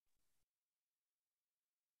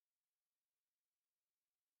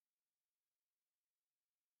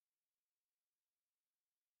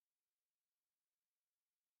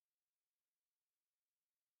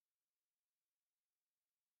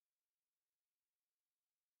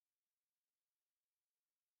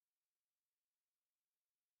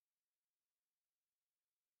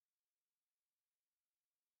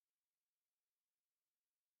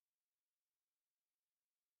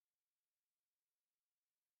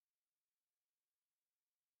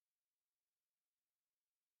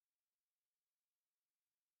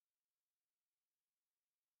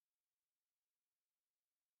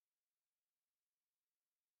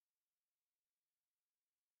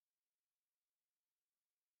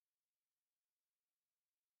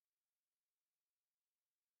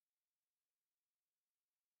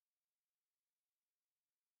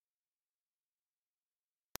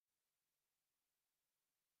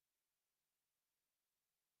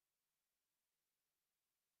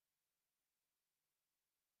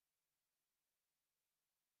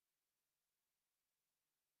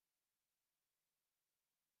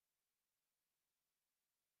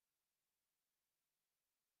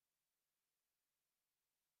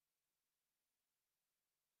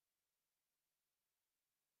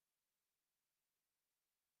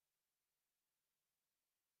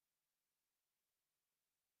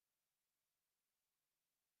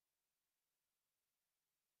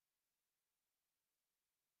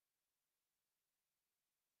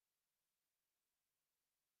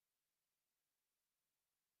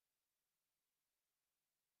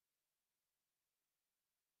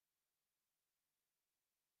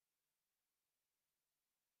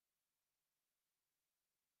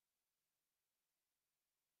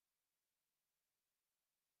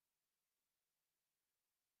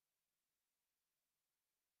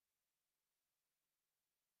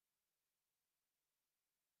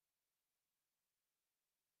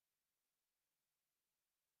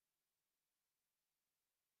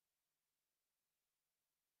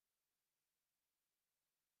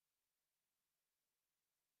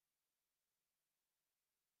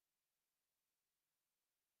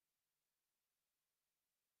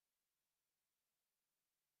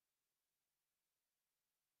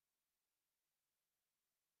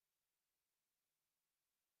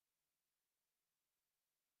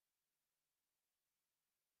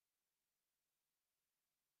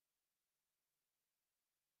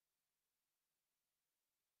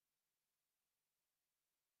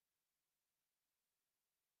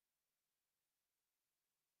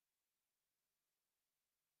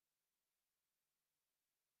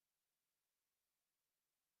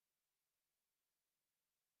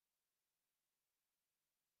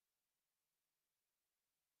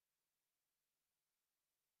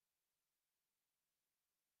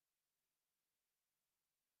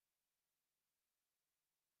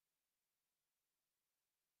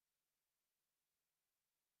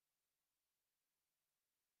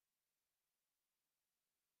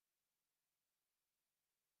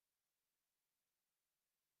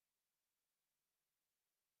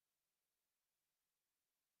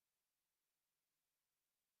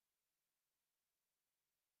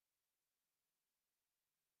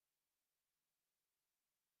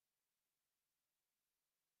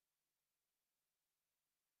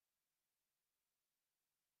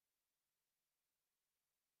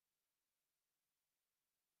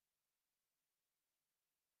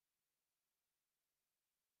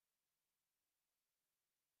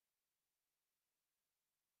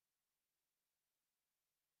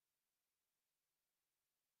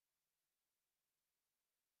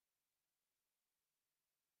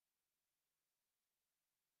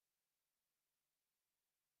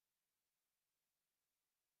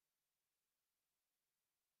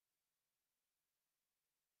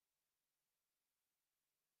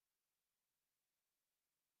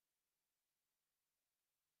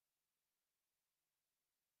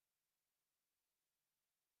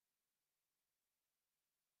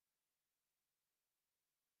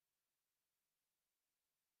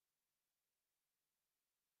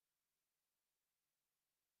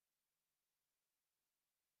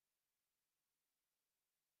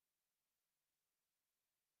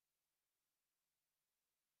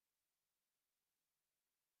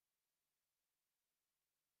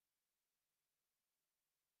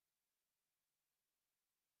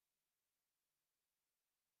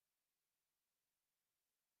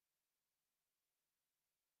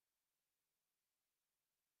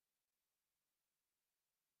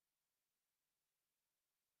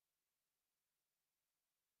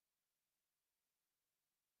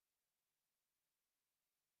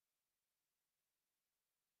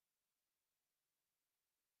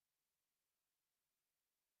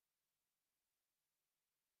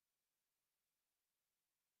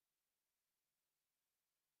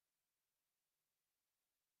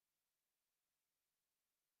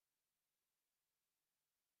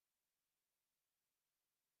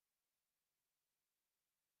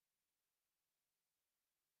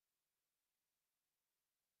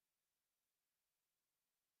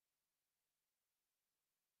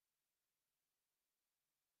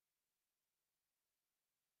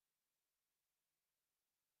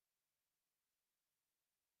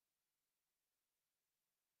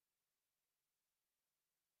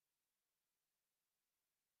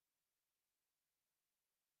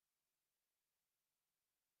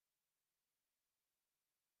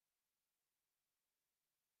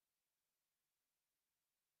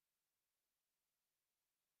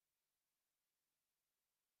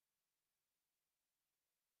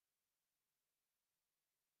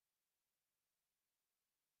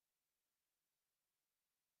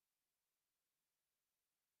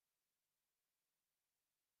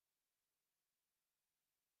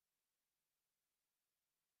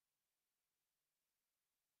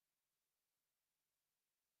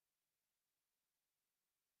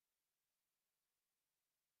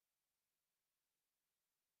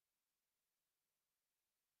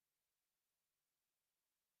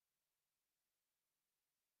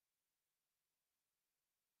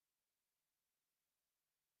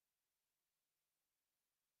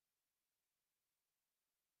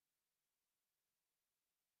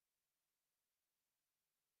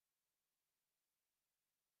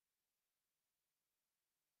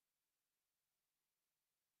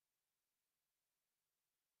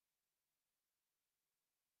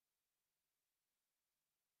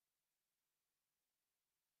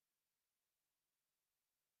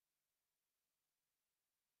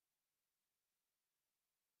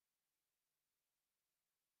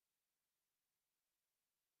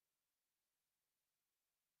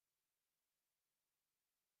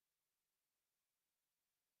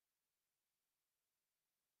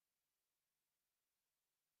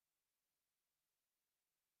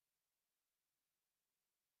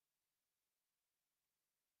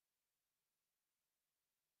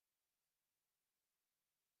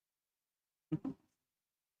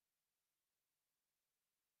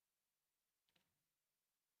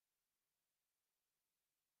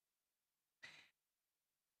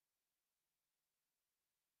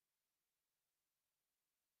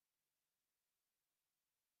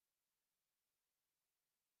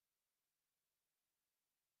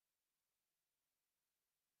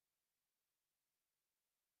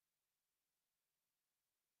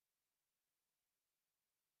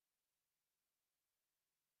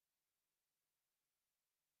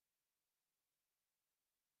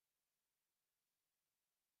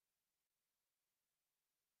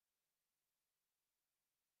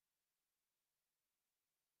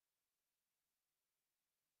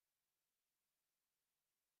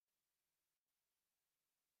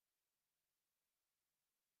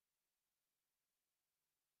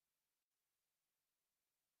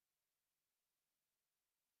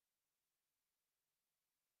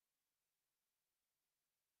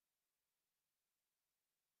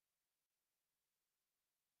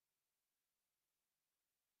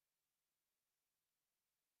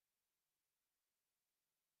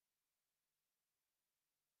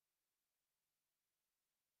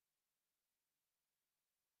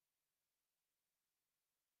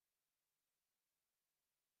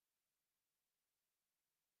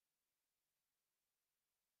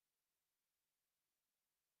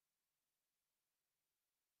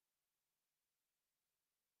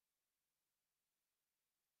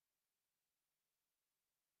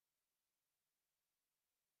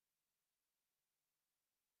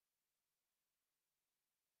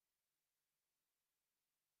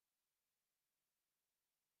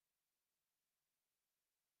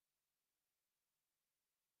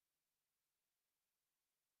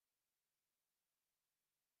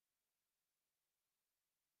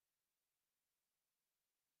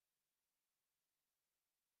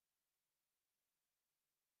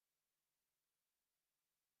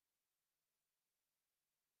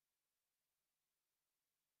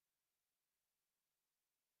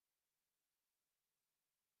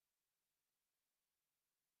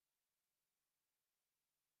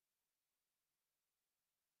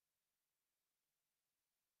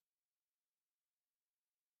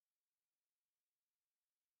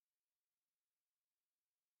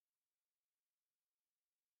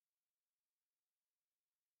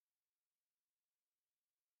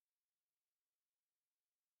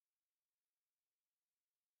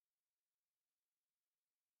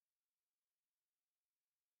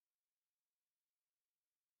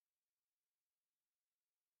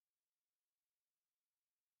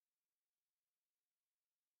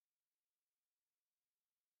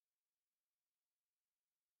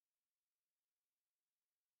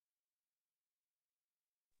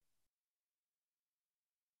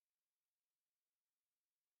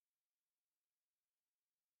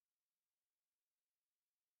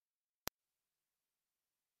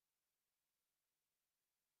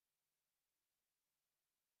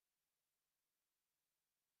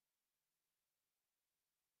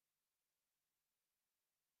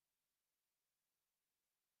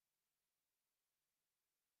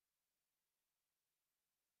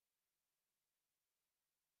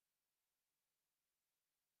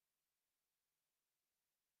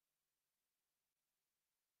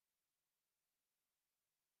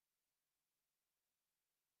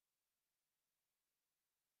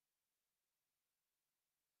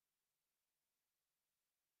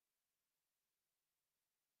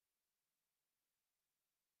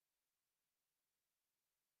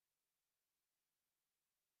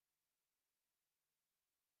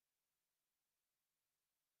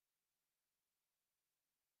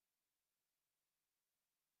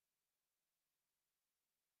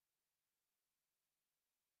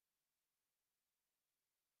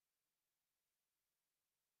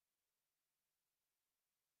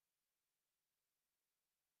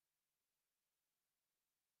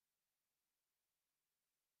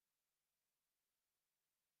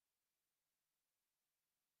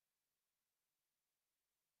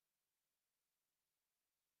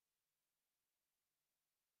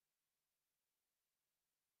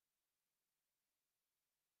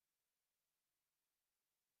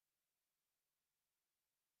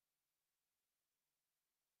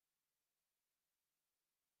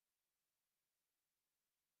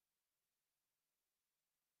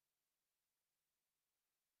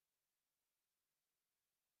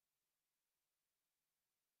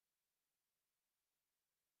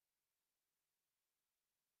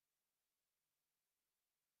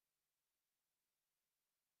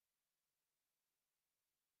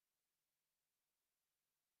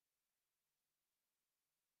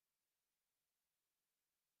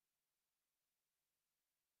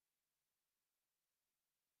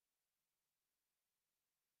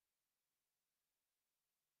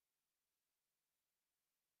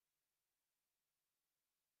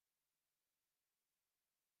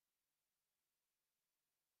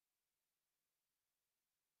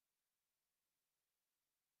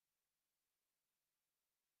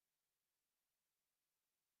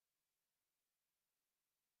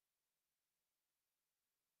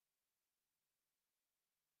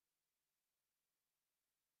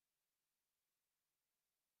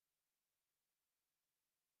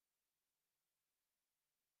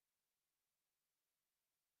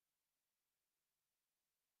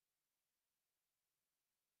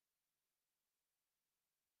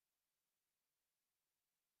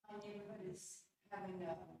neighborhood is having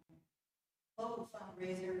a local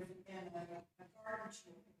fundraiser and a garden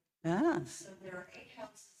tour. Ah. So there are 8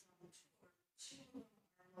 houses on the tour. 2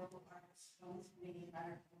 are local artists, one's me, and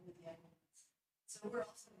I are with the other ones. So we're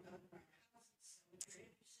also going to our houses. So if you're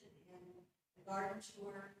interested in the garden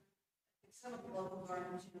tour, some of the local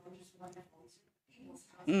gardens, are just wonderful. These are people's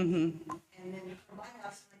houses. Mm-hmm. And then for my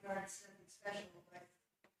house, my garden's something special. Like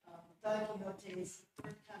Don Quixote's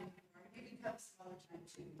third coming. You can come some other time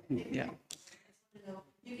too. Yeah.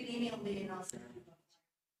 You can email me and I'll send you.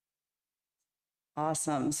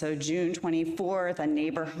 Awesome. So June 24th, a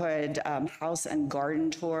neighborhood house and garden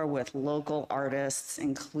tour with local artists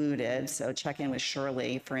included. So check in with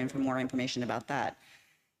Shirley for more information about that.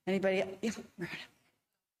 Anybody? Yeah.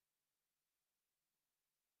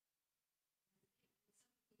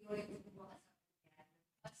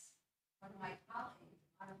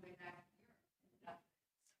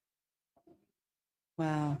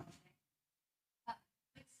 Wow.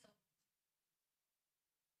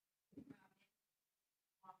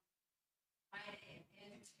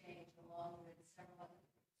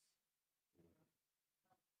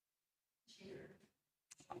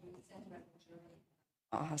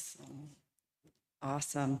 Awesome.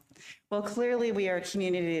 Awesome. Well, clearly we are a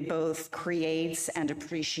community that both creates and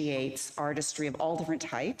appreciates artistry of all different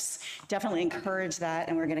types. Definitely encourage that,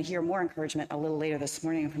 and we're going to hear more encouragement a little later this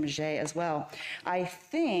morning from Jay as well. I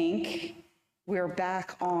think we're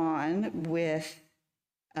back on with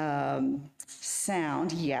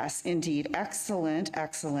sound. Yes, indeed. Excellent,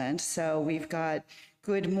 excellent. So we've got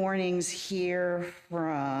good mornings here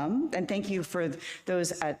from, and thank you for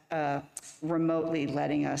those at remotely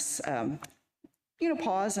letting us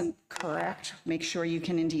pause and correct, make sure you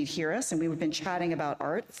can indeed hear us. And we've been chatting about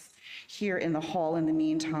arts here in the hall in the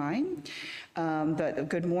meantime. But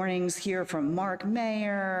good mornings here from Mark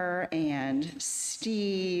Mayer and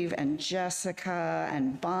Steve and Jessica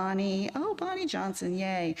and Bonnie. Oh, Bonnie Johnson,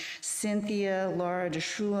 yay. Cynthia, Laura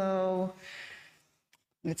DeShulo.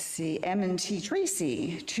 Let's see, M&T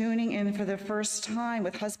Tracy, tuning in for the first time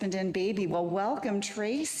with husband and baby. Well, welcome,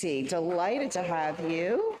 Tracy. Delighted to have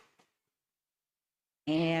you.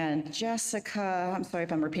 And Jessica, I'm sorry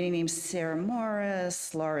if I'm repeating names, Sarah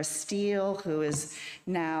Morris, Laura Steele, who is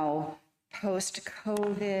now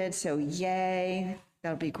post-COVID, so yay. That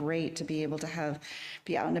would be great to be able to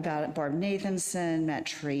be out and about. Barb Nathanson, Matt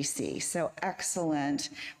Tracy. So excellent.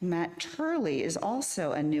 Matt Turley is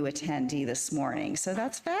also a new attendee this morning. So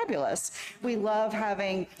that's fabulous. We love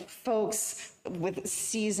having folks with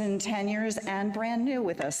seasoned tenures and brand new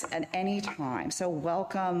with us at any time. So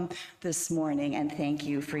welcome this morning and thank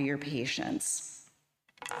you for your patience.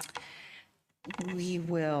 We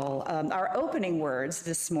will, our opening words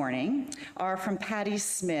this morning are from Patti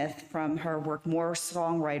Smith from her work, More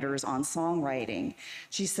Songwriters on Songwriting.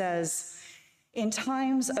 She says, in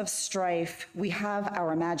times of strife, we have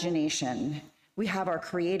our imagination. We have our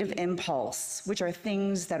creative impulse, which are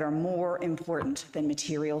things that are more important than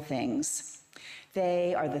material things.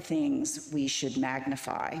 They are the things we should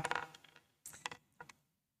magnify.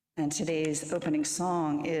 And today's opening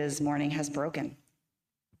song is Morning Has Broken.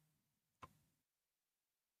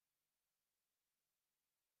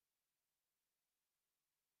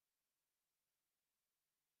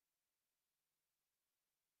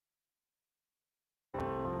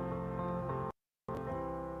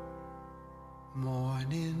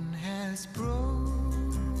 Morning has broken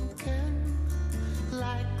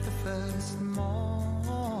like the first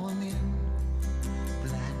morning.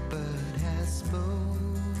 Blackbird has spoken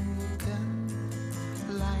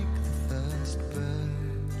like the first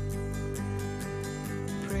bird.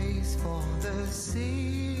 Praise for the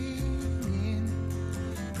singing,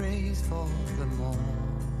 praise for the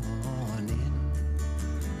morning,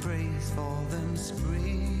 praise for them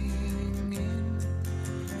springing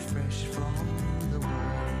fresh from the world.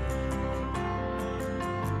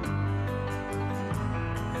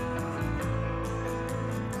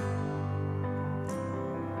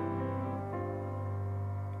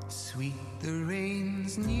 Sweet the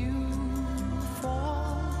rain's new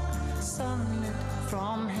fall, sunlit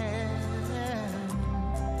from heaven,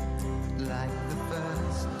 like the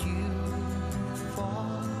first dew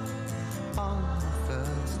fall on the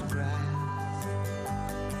first grass.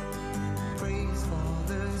 Praise for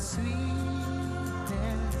the sweetness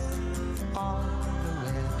of the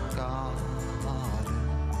red garden,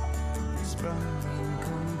 sprung in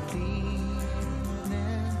completeness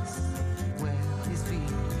where his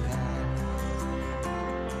feet passed.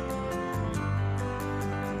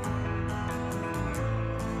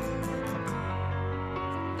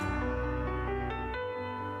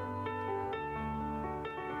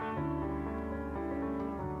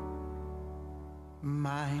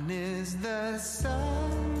 Mine is the sunlight,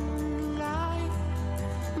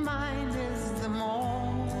 mine is the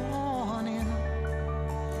morning,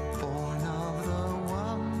 born of the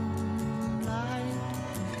one light,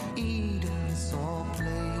 eat us all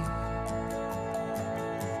play,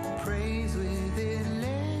 praise with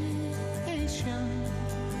elation,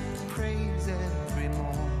 praise every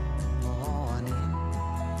morning,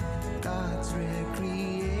 God's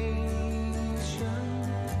recreation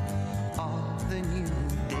of the new day.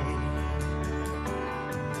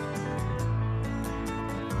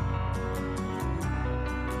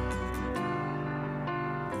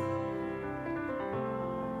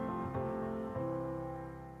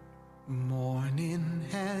 Morning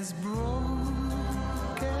has broken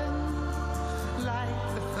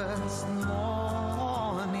like the first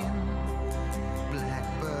morning.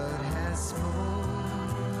 Blackbird has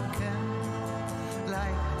spoken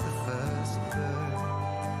like the first bird.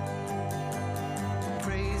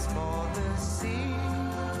 Praise for the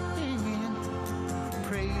singing,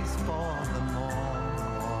 praise for the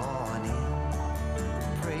morning,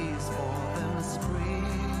 praise for them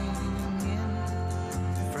springing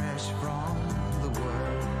fresh from the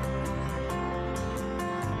word.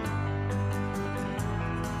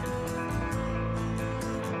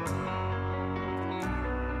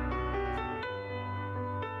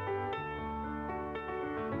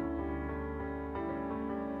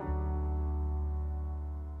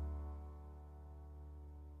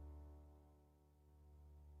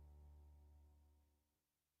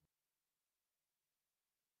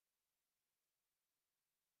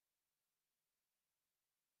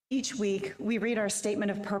 Each week, we read our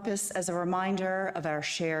statement of purpose as a reminder of our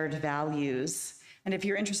shared values. And if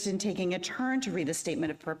you're interested in taking a turn to read the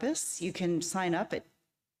statement of purpose, you can sign up at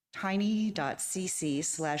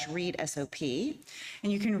tiny.cc/readsop,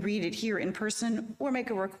 and you can read it here in person or make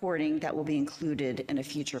a recording that will be included in a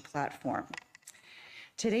future platform.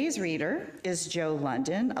 Today's reader is Joe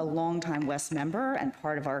London, a longtime West member and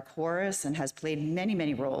part of our chorus, and has played many,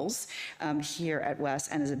 many roles here at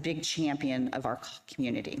West and is a big champion of our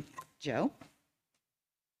community. Joe?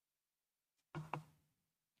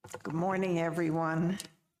 Good morning, everyone.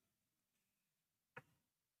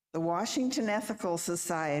 The Washington Ethical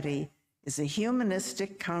Society is a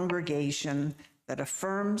humanistic congregation that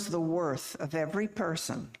affirms the worth of every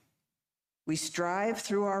person. We strive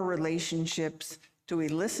through our relationships to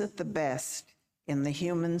elicit the best in the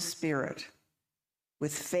human spirit.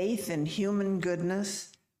 With faith in human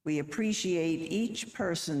goodness, we appreciate each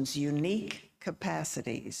person's unique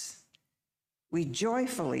capacities. We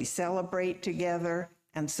joyfully celebrate together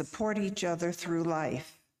and support each other through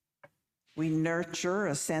life. We nurture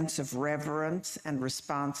a sense of reverence and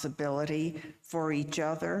responsibility for each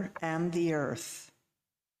other and the earth.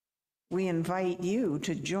 We invite you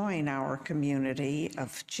to join our community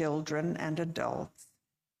of children and adults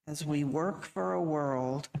as we work for a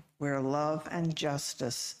world where love and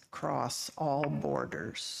justice cross all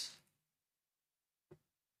borders.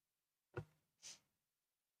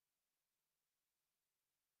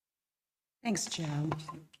 Thanks, Joe.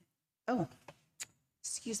 Oh,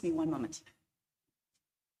 excuse me one moment.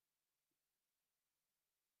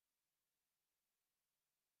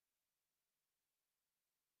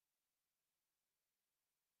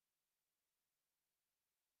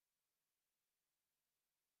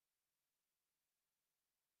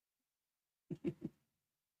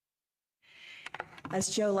 As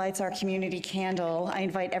Joe lights our community candle, I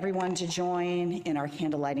invite everyone to join in our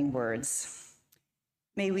candle lighting words.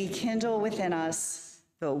 May we kindle within us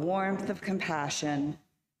the warmth of compassion,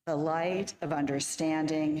 the light of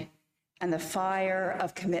understanding, and the fire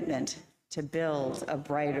of commitment to build a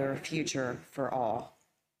brighter future for all.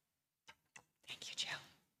 Thank you, Joe.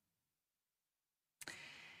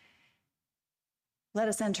 Let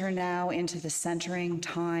us enter now into the centering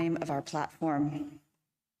time of our platform.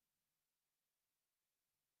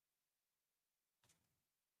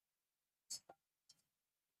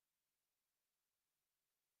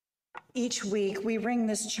 Each week, we ring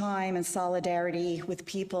this chime in solidarity with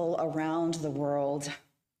people around the world.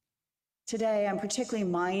 Today, I'm particularly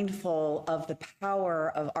mindful of the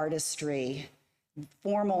power of artistry,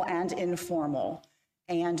 formal and informal,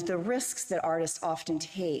 and the risks that artists often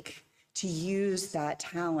take to use that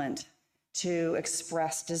talent to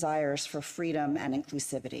express desires for freedom and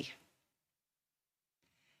inclusivity.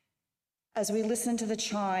 As we listen to the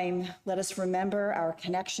chime, let us remember our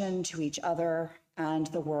connection to each other and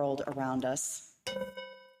the world around us.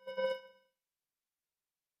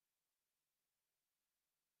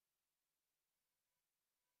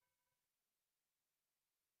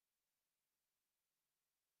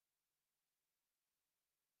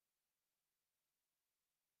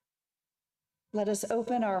 Let us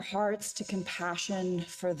open our hearts to compassion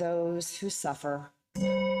for those who suffer.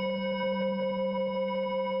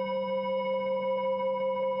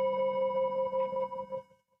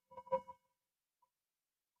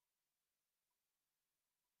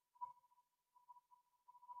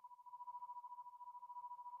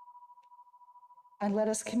 And let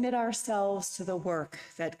us commit ourselves to the work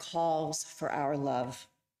that calls for our love.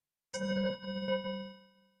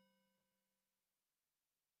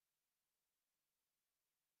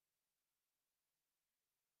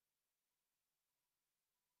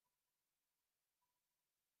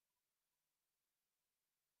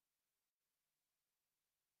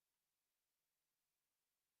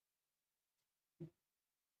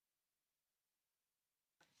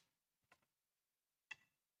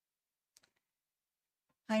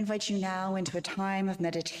 I invite you now into a time of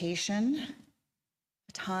meditation,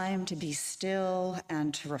 a time to be still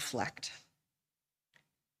and to reflect.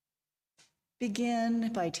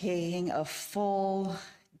 Begin by taking a full,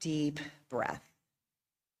 deep breath.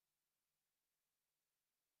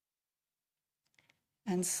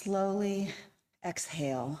 And slowly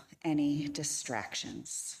exhale any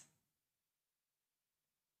distractions.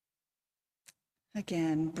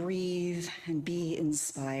 Again, breathe and be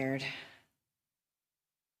inspired.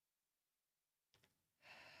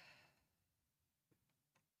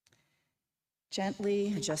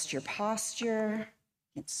 Gently adjust your posture,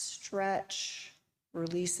 and stretch,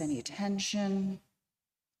 release any tension.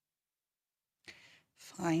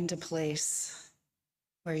 Find a place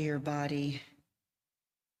where your body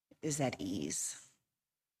is at ease.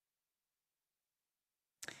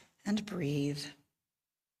 And breathe.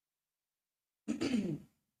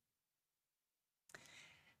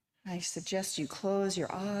 I suggest you close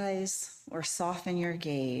your eyes or soften your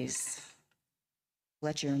gaze.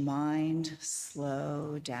 Let your mind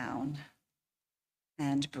slow down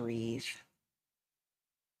and breathe.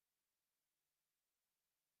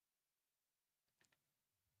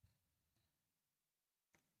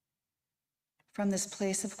 From this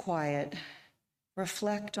place of quiet,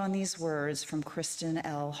 reflect on these words from Kristen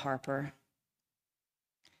L. Harper.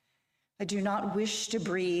 I do not wish to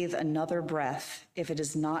breathe another breath if it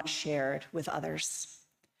is not shared with others.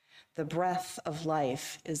 The breath of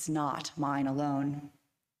life is not mine alone.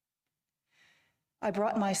 I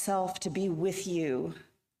brought myself to be with you,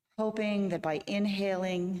 hoping that by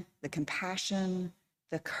inhaling the compassion,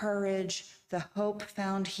 the courage, the hope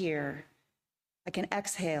found here, I can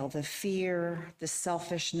exhale the fear, the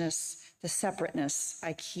selfishness, the separateness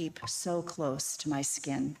I keep so close to my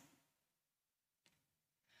skin.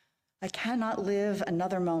 I cannot live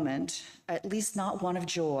another moment, at least not one of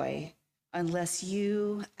joy, unless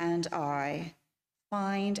you and I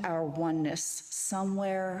find our oneness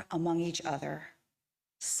somewhere among each other,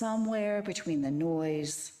 somewhere between the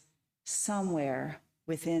noise, somewhere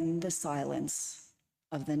within the silence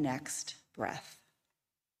of the next breath.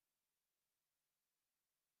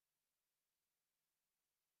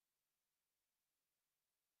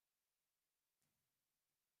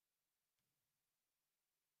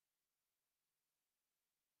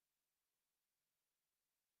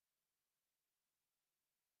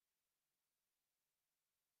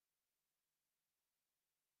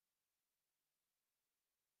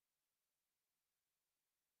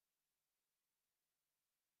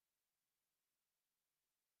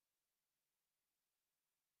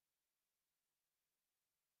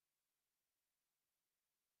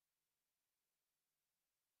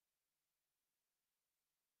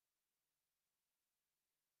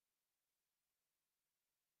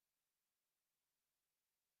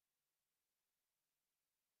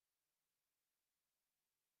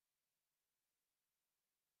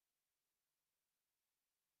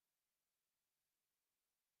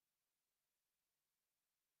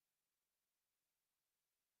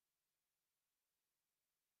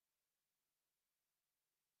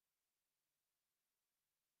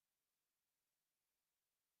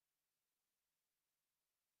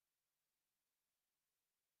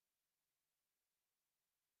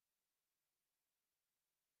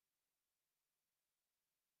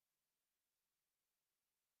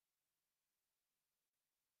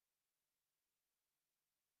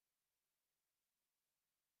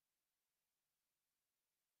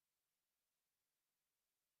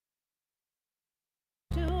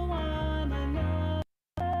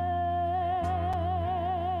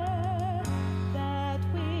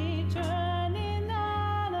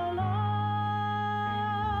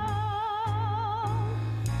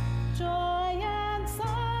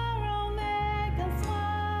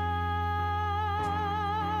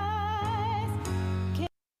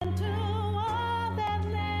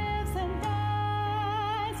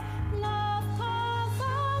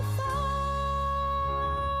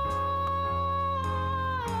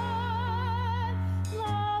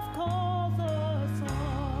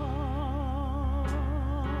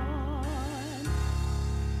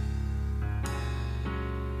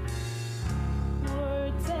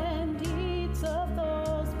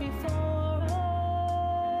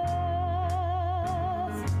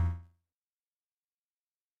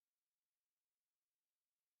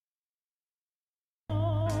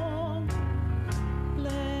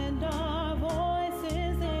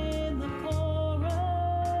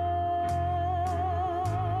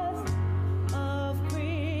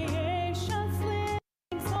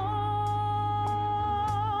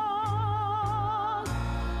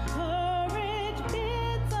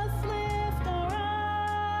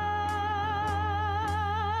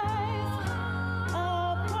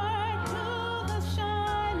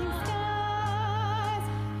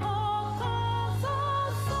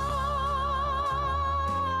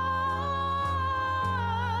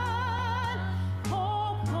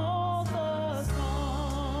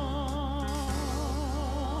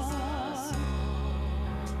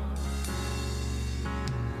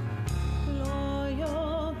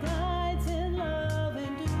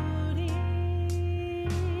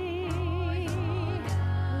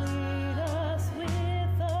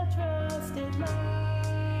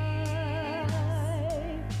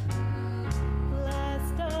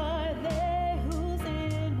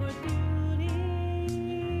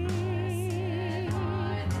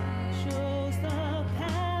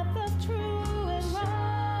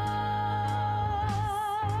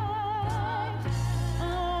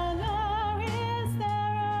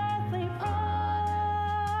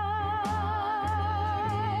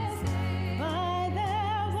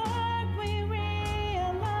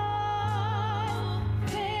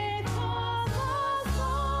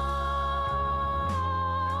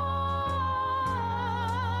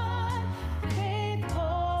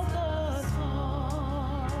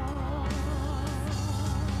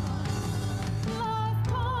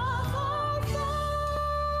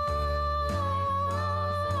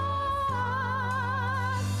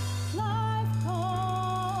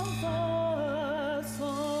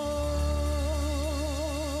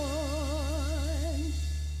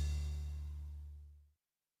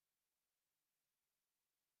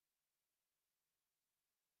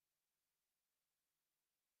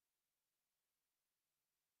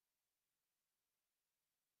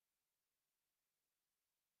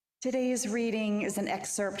 Today's reading is an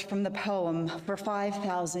excerpt from the poem For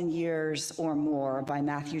 5,000 Years or More by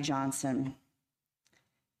Matthew Johnson.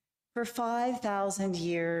 For 5,000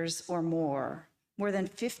 years or more than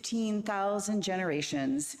 15,000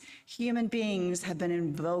 generations, human beings have been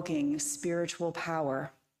invoking spiritual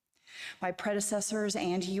power. My predecessors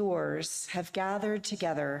and yours have gathered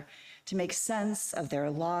together to make sense of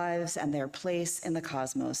their lives and their place in the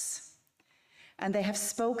cosmos. And they have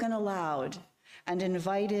spoken aloud and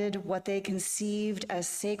invited what they conceived as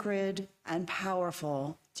sacred and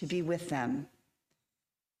powerful to be with them.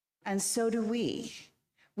 And so do we.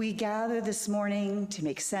 We gather this morning to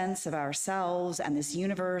make sense of ourselves and this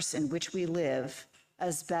universe in which we live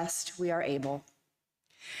as best we are able.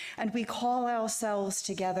 And we call ourselves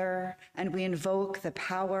together and we invoke the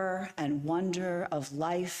power and wonder of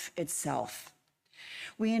life itself.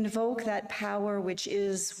 We invoke that power which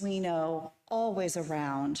is, we know, always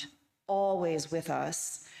around, always with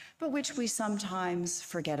us, but which we sometimes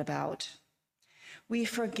forget about. We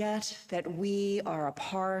forget that we are a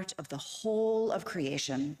part of the whole of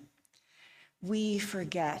creation. We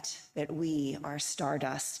forget that we are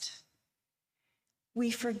stardust.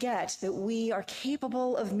 We forget that we are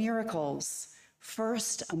capable of miracles,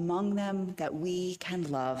 first among them that we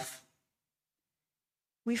can love.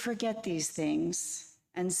 We forget these things,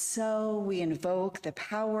 and so we invoke the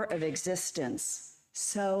power of existence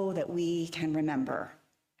so that we can remember,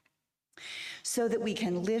 so that we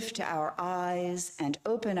can lift our eyes and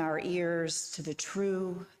open our ears to the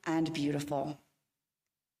true and beautiful.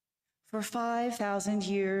 For 5,000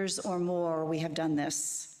 years or more, we have done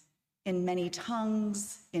this. In many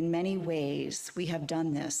tongues, in many ways, we have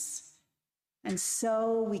done this. And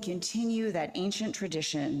so we continue that ancient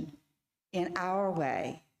tradition in our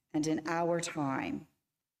way and in our time.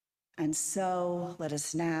 And so let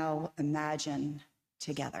us now imagine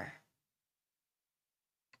together.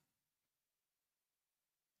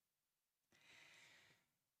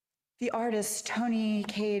 The artist Tony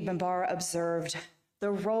Cade Bambara observed, "The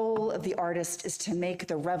role of the artist is to make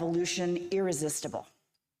the revolution irresistible."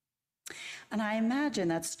 And I imagine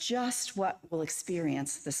that's just what we'll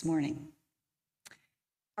experience this morning.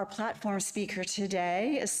 Our platform speaker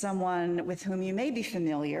today is someone with whom you may be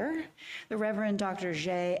familiar, the Reverend Dr.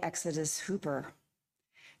 J. Exodus Hooper.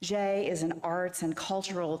 Jay is an arts and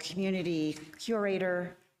cultural community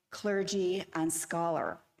curator, clergy, and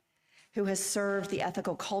scholar who has served the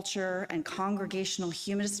ethical culture and congregational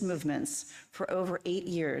humanist movements for over 8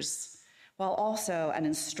 years, while also an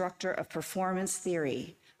instructor of performance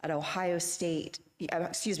theory at Ohio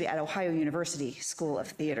University School of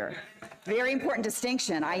Theater. Very important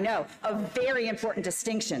distinction, I know, a very important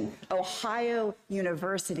distinction, Ohio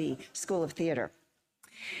University School of Theater.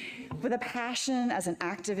 With a passion as an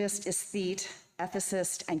activist, aesthete,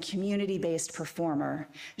 ethicist, and community-based performer,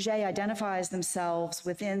 Jay identifies themselves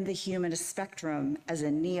within the humanist spectrum as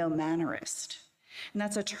a neo-mannerist. And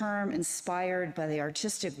that's a term inspired by the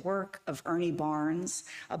artistic work of Ernie Barnes,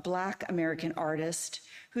 a Black American artist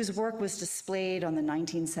whose work was displayed on the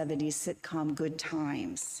 1970s sitcom Good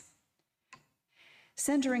Times.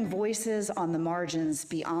 Centering voices on the margins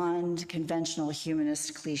beyond conventional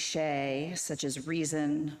humanist cliché, such as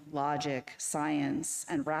reason, logic, science,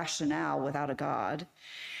 and rationale without a God,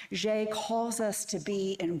 Jay calls us to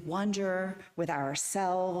be in wonder with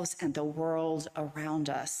ourselves and the world around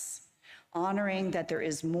us, honoring that there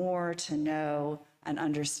is more to know and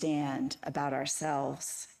understand about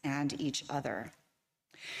ourselves and each other.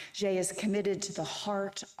 Jay is committed to the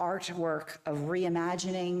artwork of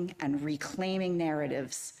reimagining and reclaiming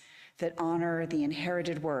narratives that honor the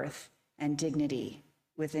inherited worth and dignity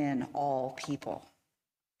within all people.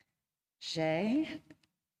 Jay,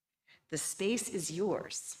 the space is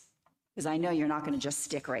yours, because I know you're not going to just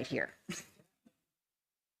stick right here.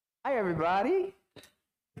 Hi, everybody.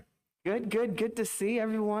 Good to see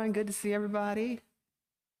everyone. Good to see everybody.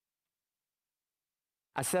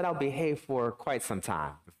 I said I'll behave for quite some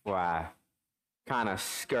time before I kind of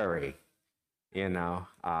scurry, you know.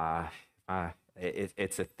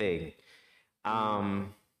 It's a thing.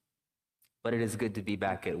 But it is good to be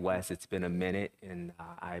back at West. It's been a minute, and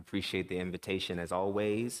I appreciate the invitation as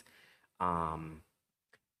always. And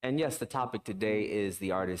yes, the topic today is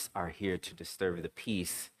the artists are here to disturb the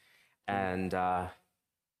peace. And I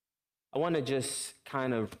want to just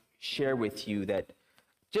kind of share with you that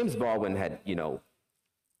James Baldwin had,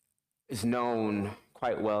 is known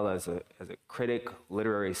quite well as a critic,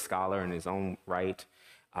 literary scholar in his own right.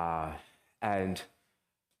 And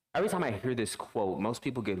every time I hear this quote, most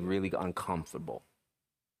people get really uncomfortable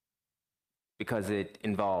because it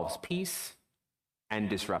involves peace and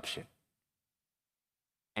disruption.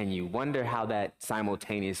 and you wonder how that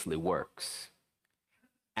simultaneously works.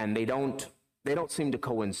 And they don't seem to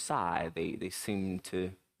coincide. They seem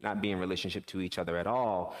to not be in relationship to each other at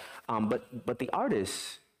all. But the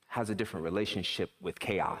artist has a different relationship with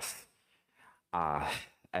chaos.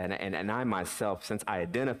 And I myself, since I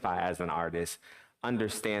identify as an artist,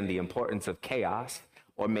 understand the importance of chaos,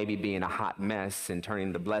 or maybe being a hot mess and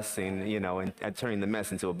turning the blessing, and turning the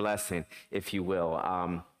mess into a blessing, if you will.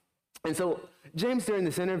 And so James, during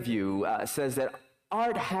this interview, says that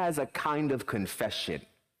art has a kind of confession.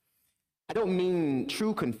 I don't mean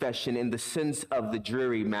true confession in the sense of the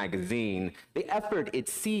Drury magazine. The effort, it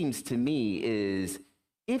seems to me, is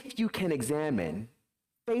if you can examine,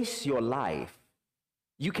 face your life,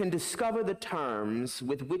 you can discover the terms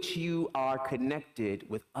with which you are connected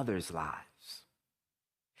with others' lives.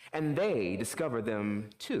 And they discover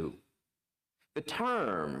them too. The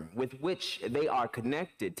term with which they are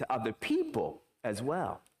connected to other people as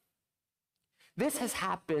well. This has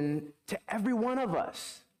happened to every one of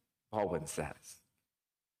us, Baldwin says.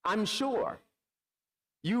 I'm sure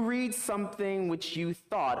you read something which you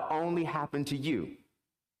thought only happened to you.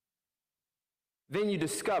 Then you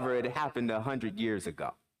discover it happened 100 years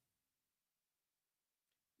ago.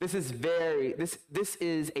 This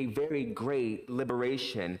is a very great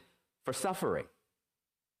liberation for suffering,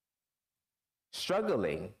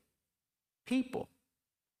 struggling people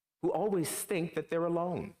who always think that they're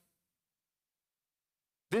alone.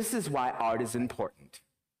 This is why art is important.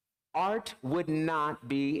 Art would not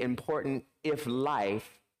be important if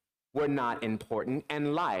life were not important,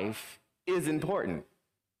 and life is important.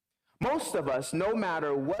 Most of us, no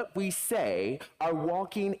matter what we say, are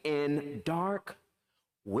walking in dark,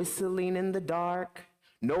 whistling in the dark.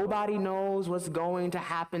 Nobody knows what's going to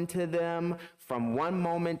happen to them from one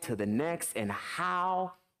moment to the next and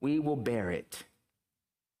how we will bear it.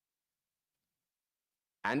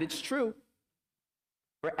 And it's true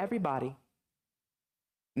for everybody.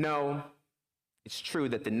 No, it's true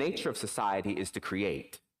that the nature of society is to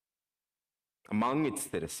create among its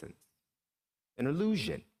citizens an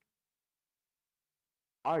illusion.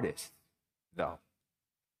 Artists, though,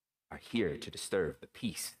 are here to disturb the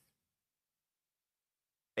peace.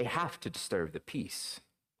 They have to disturb the peace.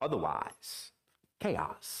 Otherwise,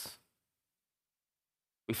 chaos.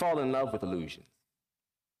 We fall in love with illusions.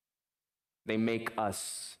 They make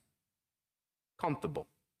us comfortable.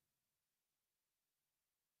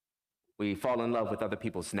 We fall in love with other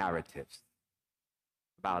people's narratives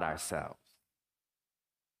about ourselves.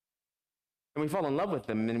 And we fall in love with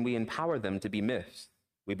them and we empower them to be myths.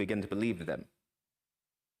 We begin to believe them.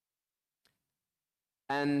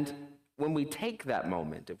 And when we take that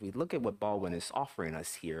moment, if we look at what Baldwin is offering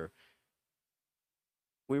us here,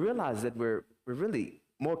 we realize that we're really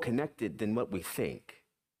more connected than what we think.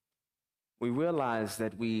 We realize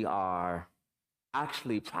that we are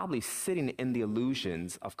actually probably sitting in the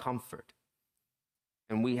illusions of comfort.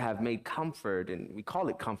 And we have made comfort, and we call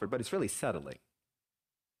it comfort, but it's really settling.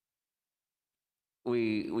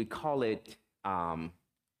 We call it,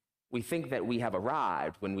 we think that we have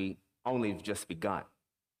arrived when we only have just begun.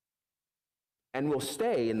 And we'll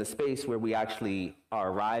stay in the space where we actually are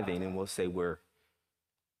arriving, and we'll say we'll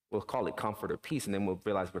call it comfort or peace, and then we'll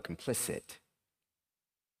realize we're complicit.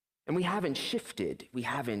 And we haven't shifted, we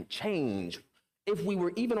haven't changed. If we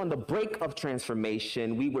were even on the brink of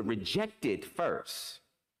transformation, we would reject it first,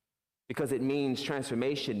 because it means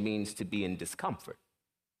transformation means to be in discomfort.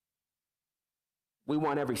 We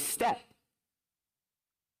want every step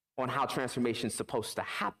on how transformation is supposed to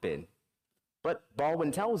happen. But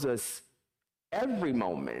Baldwin tells us every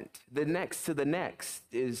moment, the next to the next,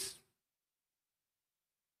 is,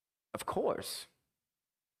 of course,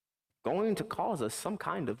 going to cause us some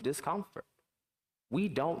kind of discomfort. We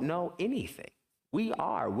don't know anything. We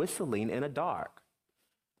are whistling in a dark.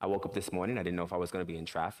 I woke up this morning, I didn't know if I was going to be in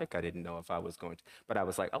traffic. I didn't know if I was going to, but I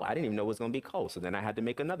was like, oh, I didn't even know it was going to be cold. So then I had to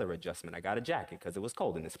make another adjustment. I got a jacket because it was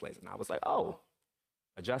cold in this place. And I was like, oh,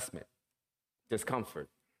 adjustment, discomfort.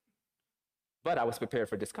 But I was prepared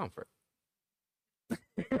for discomfort.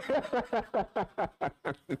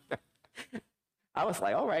 I was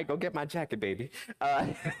like, all right, go get my jacket, baby.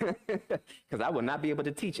 Because I will not be able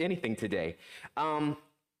to teach anything today.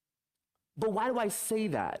 But why do I say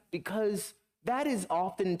that? Because that is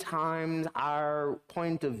oftentimes our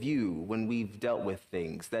point of view when we've dealt with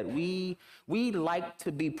things, that we like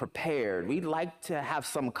to be prepared. We like to have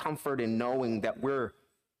some comfort in knowing that we're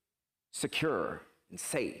secure and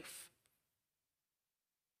safe.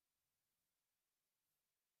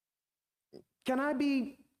 Can I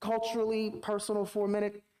be culturally personal for a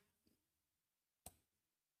minute?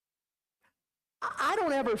 I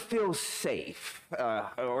don't ever feel safe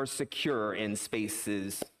or secure in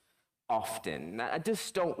spaces often. I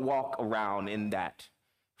just don't walk around in that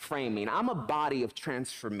framing. I'm a body of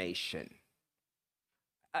transformation.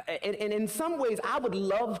 And in some ways, I would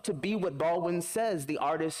love to be what Baldwin says, the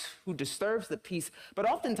artist who disturbs the peace, but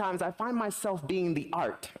oftentimes I find myself being the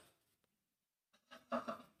art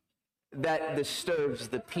that disturbs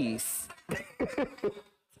the peace.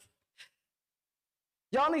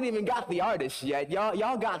 Y'all ain't even got the artist yet.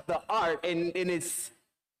 Y'all got the art, and it's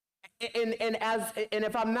and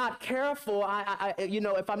if I'm not careful,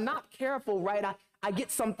 if I'm not careful, right, I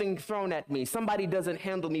get something thrown at me. Somebody doesn't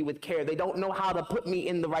handle me with care. They don't know how to put me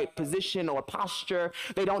in the right position or posture.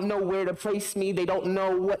 They don't know where to place me. They don't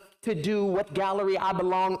know what to do, what gallery I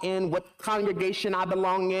belong in, what congregation I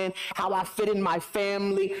belong in, how I fit in my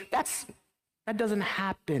family. That doesn't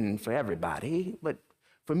happen for everybody, but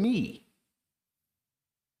for me,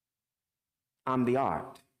 I'm the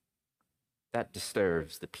art that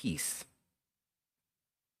disturbs the peace.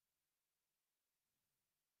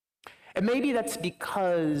 And maybe that's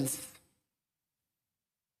because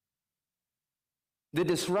the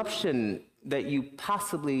disruption that you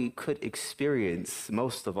possibly could experience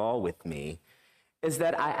most of all with me is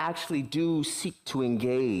that I actually do seek to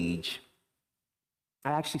engage.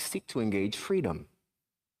 I actually seek to engage freedom.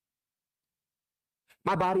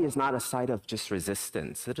 My body is not a site of just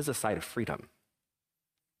resistance. It is a site of freedom.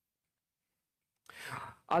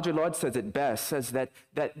 Audre Lorde says it best, says that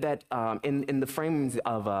in the frames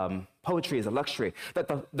of poetry as a luxury, that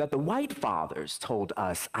the white fathers told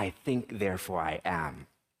us, I think, therefore I am.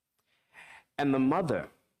 And the mother,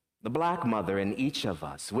 the black mother in each of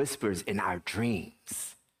us whispers in our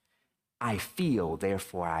dreams, I feel,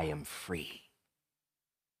 therefore I am free.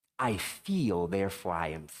 I feel, therefore I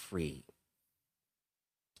am free.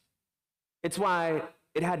 It's why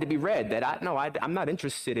it had to be read that I'm not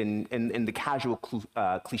interested in the casual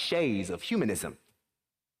cliches of humanism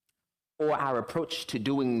or our approach to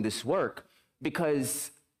doing this work,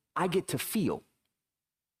 because I get to feel.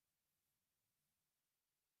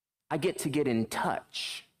 I get to get in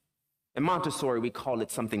touch. In Montessori, we call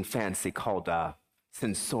it something fancy called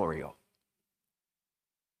sensorial.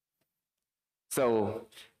 So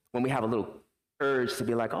when we have a little urge to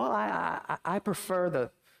be like, oh, I prefer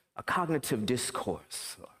a cognitive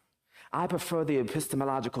discourse. I prefer the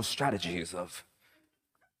epistemological strategies of,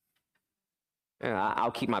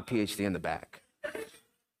 I'll keep my PhD in the back.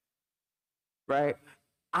 Right?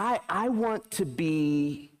 I want to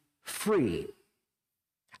be free.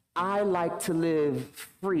 I like to live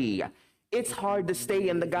free. It's hard to stay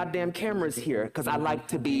in the goddamn cameras here because I like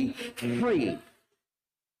to be free.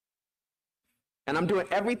 And I'm doing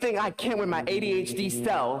everything I can with my ADHD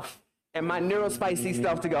self and my neurospicy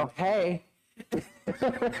self to go, hey.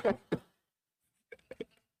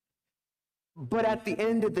 But at the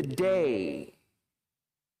end of the day,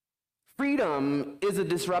 freedom is a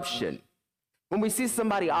disruption. When we see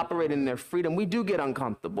somebody operating in their freedom, we do get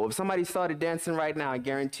uncomfortable. If somebody started dancing right now, I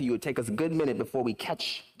guarantee you it would take us a good minute before we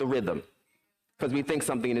catch the rhythm because we think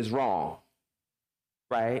something is wrong,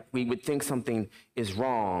 right? We would think something is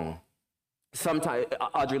wrong. Sometimes,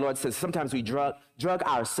 Audre Lorde says, sometimes we drug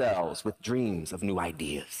ourselves with dreams of new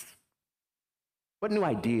ideas. What new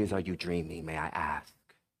ideas are you dreaming, may I ask?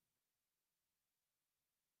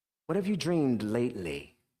 What have you dreamed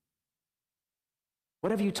lately?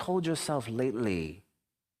 What have you told yourself lately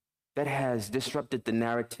that has disrupted the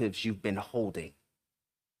narratives you've been holding?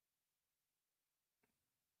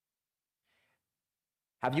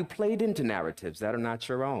 Have you played into narratives that are not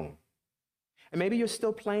your own? And maybe you're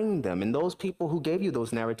still playing them, and those people who gave you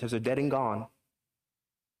those narratives are dead and gone,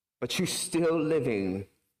 but you're still living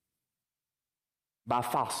by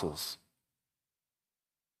fossils.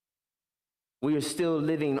 We are still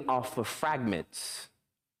living off of fragments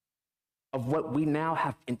of what we now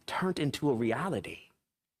have turned into a reality.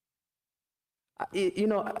 As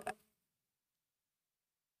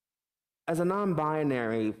a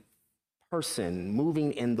non-binary person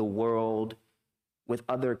moving in the world with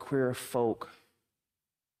other queer folk,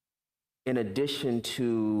 in addition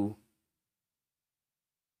to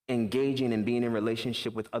engaging and being in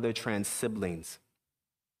relationship with other trans siblings,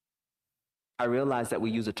 I realized that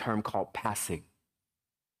we use a term called passing.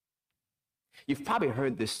 You've probably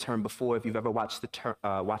heard this term before if you've ever watched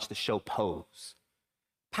the show Pose.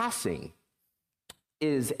 Passing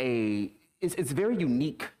is a very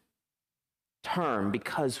unique term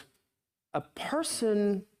because a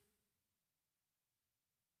person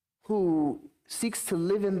who seeks to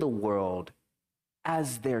live in the world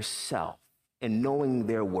as their self and knowing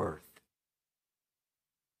their worth,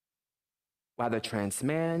 whether trans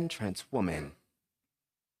man, trans woman,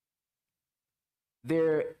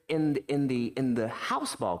 they're in the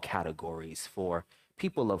house ball categories for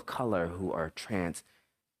people of color who are trans.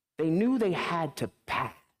 They knew they had to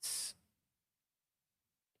pass.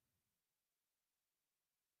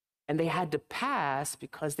 And they had to pass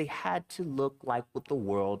because they had to look like what the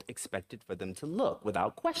world expected for them to look,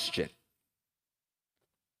 without question.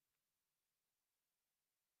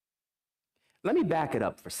 Let me back it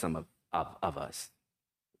up for some of us.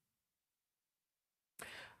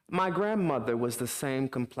 My grandmother was the same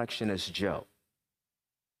complexion as Joe.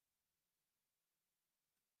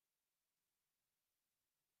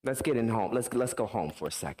 Let's get in home. Let's go home for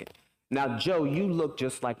a second. Now, Joe, you look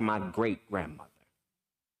just like my great grandmother.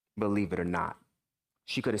 Believe it or not.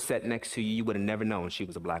 She could have sat next to you. You would have never known she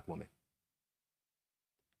was a black woman.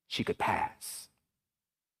 She could pass.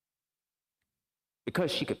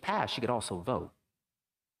 Because she could pass, she could also vote.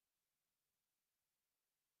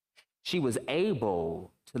 She was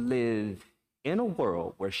able to live in a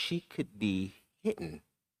world where she could be hidden.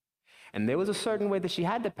 And there was a certain way that she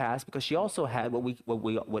had to pass because she also had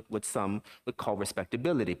what some would call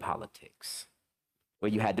respectability politics,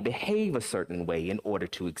 where you had to behave a certain way in order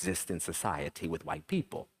to exist in society with white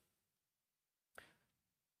people.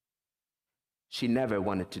 She never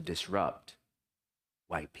wanted to disrupt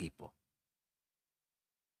white people.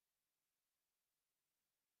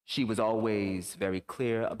 She was always very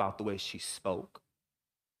clear about the way she spoke.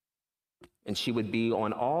 And she would be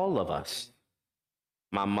on all of us,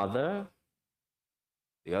 my mother,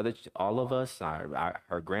 all of us,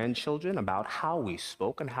 her grandchildren, about how we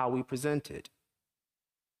spoke and how we presented.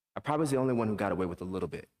 I probably was the only one who got away with a little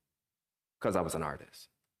bit because I was an artist.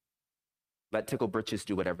 Let tickle britches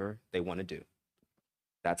do whatever they want to do.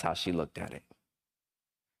 That's how she looked at it.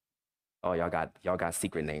 Oh, y'all got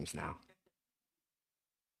secret names now.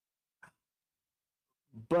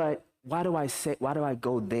 But why do I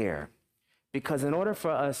go there? Because in order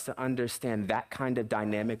for us to understand that kind of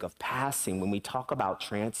dynamic of passing, when we talk about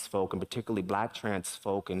trans folk, and particularly Black trans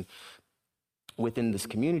folk, and within this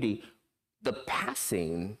community, the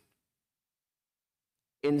passing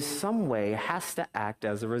in some way has to act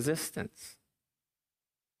as a resistance,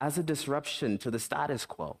 as a disruption to the status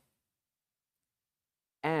quo,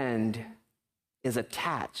 and is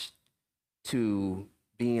attached to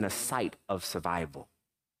being a site of survival.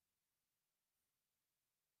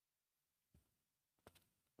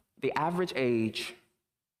 The average age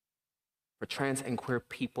for trans and queer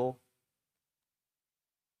people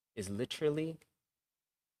is literally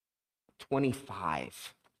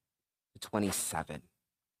 25 to 27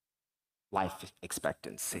 life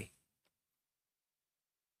expectancy.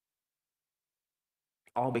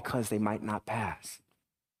 All because they might not pass.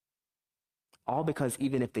 All because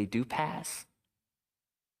even if they do pass,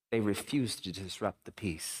 they refuse to disrupt the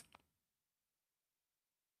peace.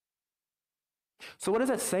 So what does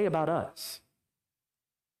that say about us?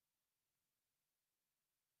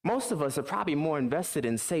 Most of us are probably more invested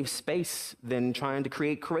in safe space than trying to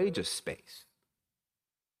create courageous space.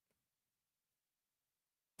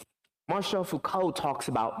 Marshall Foucault talks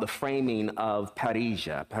about the framing of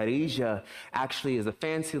parrhesia. Parrhesia actually is a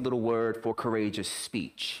fancy little word for courageous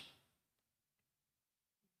speech.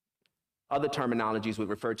 Other terminologies would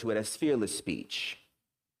refer to it as fearless speech.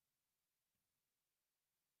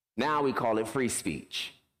 Now we call it free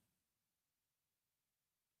speech.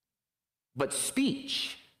 But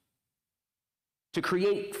speech, to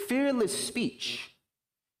create fearless speech,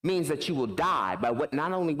 means that you will die by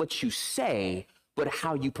not only what you say, but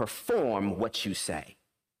how you perform what you say.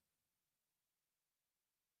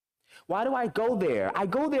 Why do I go there? I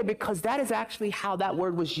go there because that is actually how that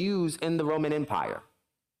word was used in the Roman Empire.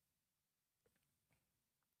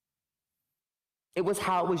 It was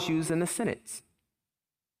how it was used in the Senates.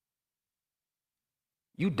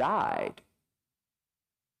 You died.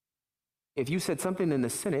 If you said something in the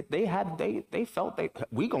Senate, they felt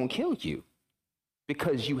we gonna kill you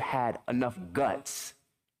because you had enough guts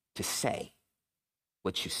to say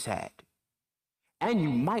what you said. And you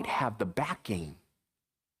might have the backing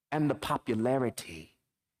and the popularity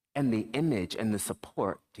and the image and the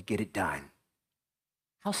support to get it done.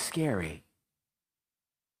 How scary.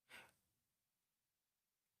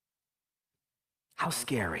 How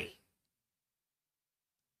scary.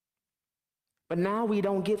 But now we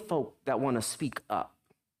don't get folk that want to speak up.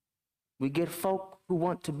 We get folk who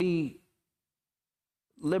want to be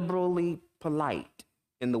liberally polite,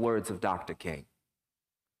 in the words of Dr. King.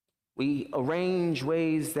 We arrange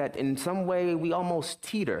ways that in some way we almost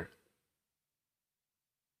teeter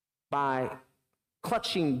by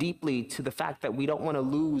clutching deeply to the fact that we don't want to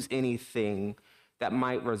lose anything that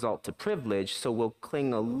might result to privilege, so we'll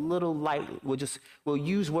cling a little light, we'll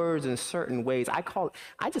use words in certain ways. I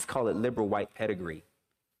just call it liberal white pedigree.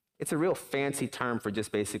 It's a real fancy term for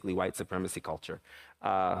just basically white supremacy culture.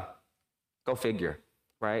 Go figure,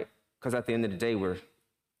 right? Because at the end of the day,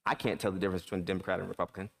 I can't tell the difference between Democrat and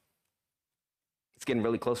Republican. It's getting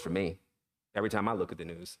really close for me every time I look at the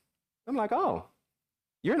news. I'm like, oh,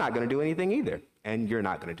 you're not going to do anything either, and you're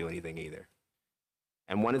not going to do anything either.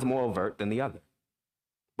 And one is more overt than the other.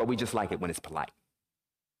 But we just like it when it's polite.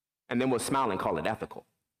 And then we'll smile and call it ethical.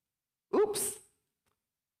 Oops.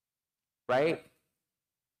 Right?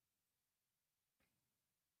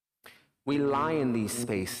 We lie in these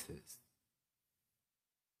spaces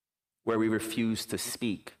where we refuse to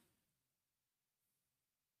speak.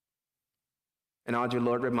 And our dear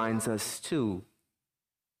Lord reminds us, too,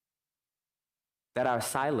 that our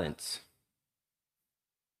silence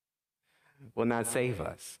will not save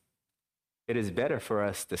us. It is better for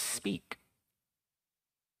us to speak,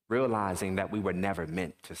 realizing that we were never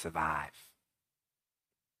meant to survive.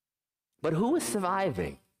 But who is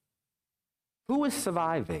surviving? Who is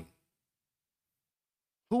surviving?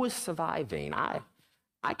 Who is surviving?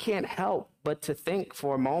 I can't help but to think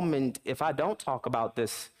for a moment, if I don't talk about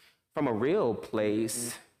this from a real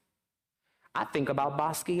place, I think about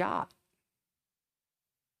Basquiat.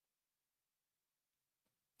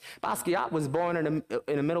 Basquiat was born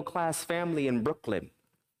in a middle-class family in Brooklyn.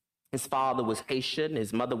 His father was Haitian,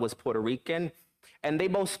 his mother was Puerto Rican, and they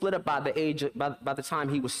both split up by the time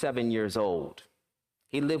he was 7 years old.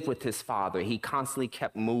 He lived with his father. He constantly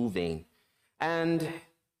kept moving. And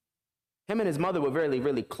him and his mother were really,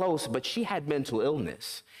 really close, but she had mental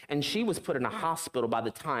illness, and she was put in a hospital by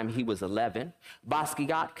the time he was 11.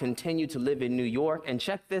 Basquiat continued to live in New York, and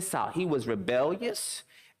check this out. He was rebellious,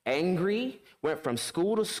 angry, went from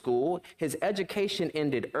school to school. His education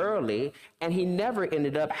ended early, and he never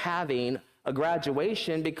ended up having a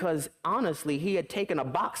graduation because, honestly, he had taken a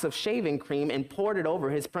box of shaving cream and poured it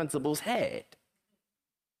over his principal's head.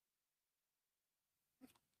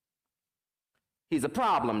 He's a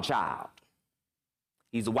problem child.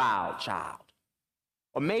 He's a wild child.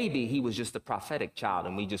 Or maybe he was just a prophetic child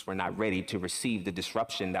and we just were not ready to receive the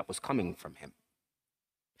disruption that was coming from him.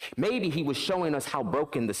 Maybe he was showing us how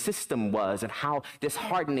broken the system was and how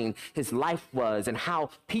disheartening his life was and how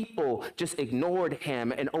people just ignored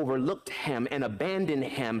him and overlooked him and abandoned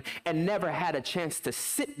him and never had a chance to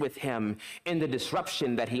sit with him in the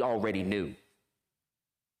disruption that he already knew.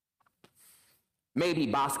 Maybe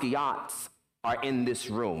Basquiat's are in this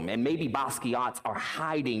room, and maybe Basquiat's are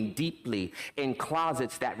hiding deeply in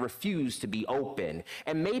closets that refuse to be open.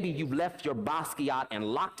 And maybe you've left your Basquiat and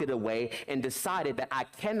locked it away and decided that I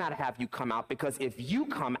cannot have you come out because if you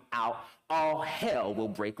come out, all hell will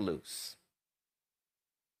break loose.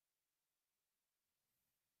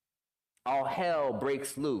 All hell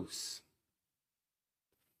breaks loose.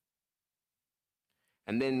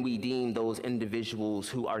 And then we deem those individuals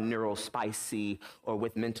who are neurospicy or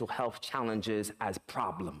with mental health challenges as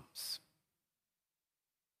problems.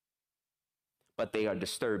 But they are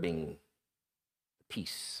disturbing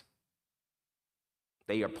peace.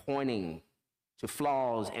 They are pointing to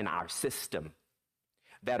flaws in our system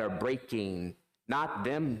that are breaking not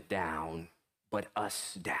them down, but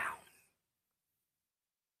us down.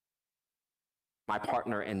 My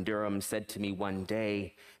partner in Durham said to me one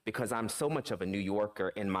day, because I'm so much of a New Yorker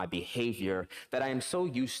in my behavior, that I am so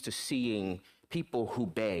used to seeing people who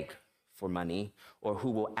beg for money or who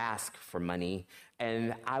will ask for money,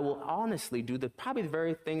 and I will honestly do probably the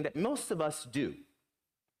very thing that most of us do,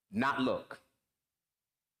 not look.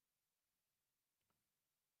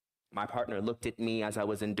 My partner looked at me as I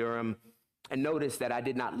was in Durham and noticed that I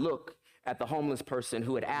did not look at the homeless person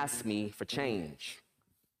who had asked me for change.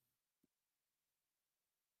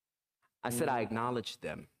 I said, I acknowledged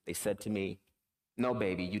them. They said to me, no,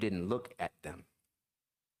 baby, you didn't look at them.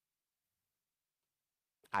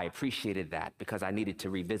 I appreciated that because I needed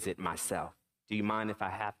to revisit myself. Do you mind if I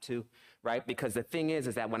have to? Right? Because the thing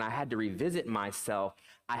is that when I had to revisit myself,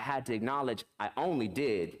 I had to acknowledge I only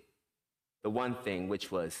did the one thing,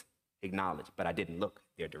 which was acknowledge, but I didn't look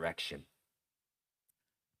their direction.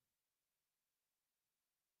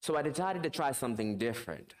 So I decided to try something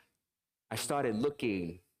different. I started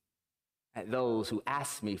looking at those who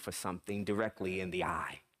asked me for something directly in the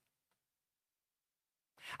eye.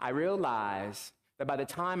 I realized that by the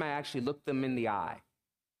time I actually looked them in the eye,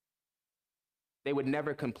 they would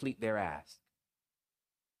never complete their ask.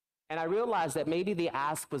 And I realized that maybe the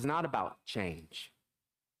ask was not about change,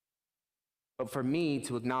 but for me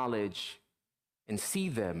to acknowledge and see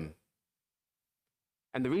them.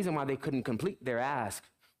 And the reason why they couldn't complete their ask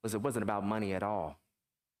was it wasn't about money at all.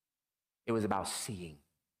 It was about seeing.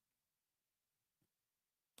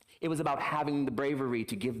 It was about having the bravery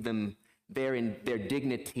to give them their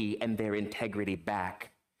dignity and their integrity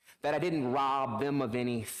back. That I didn't rob them of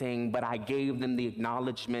anything, but I gave them the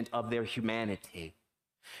acknowledgement of their humanity.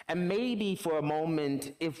 And maybe for a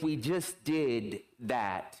moment, if we just did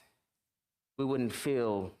that, we wouldn't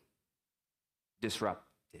feel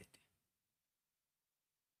disrupted.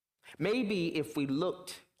 Maybe if we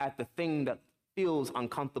looked at the thing that feels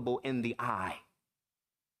uncomfortable in the eye,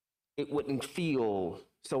 it wouldn't feel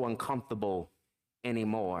so uncomfortable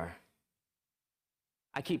anymore.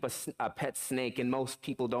 I keep a pet snake, and most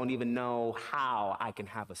people don't even know how I can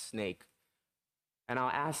have a snake. And I'll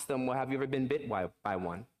ask them, well, have you ever been bit by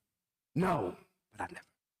one? No, but I've never.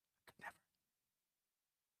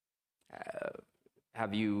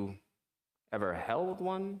 Have you ever held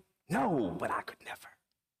one? No, but I could never.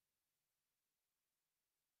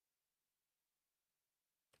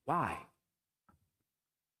 Why?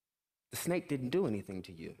 The snake didn't do anything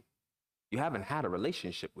to you. You haven't had a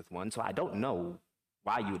relationship with one, so I don't know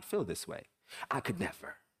why you would feel this way. I could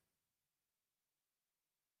never.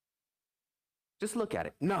 Just look at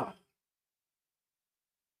it. No.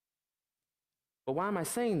 But why am I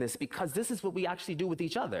saying this? Because this is what we actually do with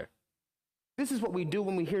each other. This is what we do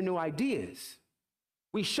when we hear new ideas.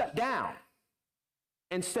 We shut down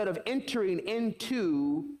instead of entering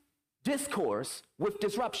into discourse with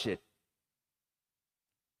disruption.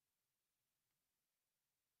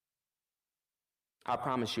 I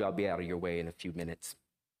promise you I'll be out of your way in a few minutes.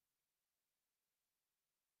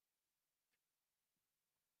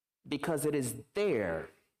 Because it is there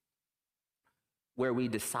where we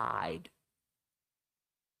decide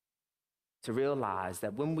to realize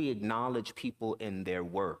that when we acknowledge people in their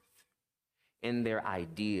worth, in their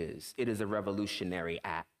ideas, it is a revolutionary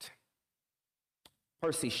act.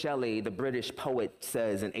 Percy Shelley, the British poet,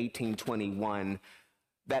 says in 1821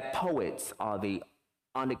 that poets are the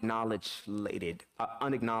unacknowledged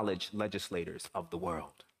legislators of the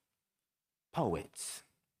world. Poets.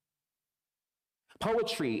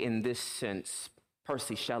 Poetry, in this sense,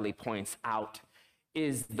 Percy Shelley points out,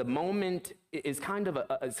 is the moment, is kind of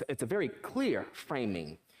it's a very clear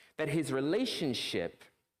framing that his relationship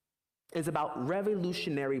is about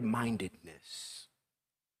revolutionary mindedness.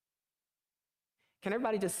 Can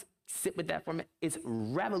everybody just sit with that for a minute? It's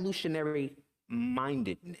revolutionary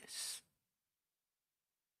mindedness.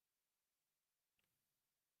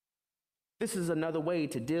 This is another way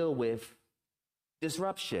to deal with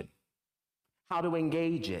disruption, how to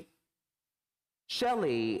engage it.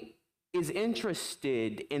 Shelley is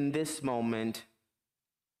interested in this moment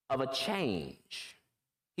of a change.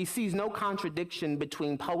 He sees no contradiction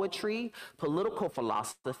between poetry, political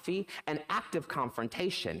philosophy, and active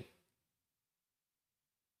confrontation,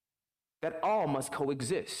 that all must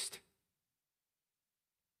coexist.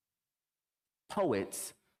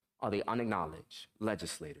 Poets are the unacknowledged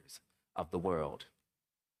legislators of the world.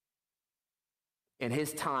 In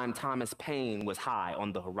his time, Thomas Paine was high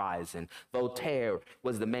on the horizon. Voltaire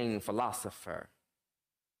was the main philosopher,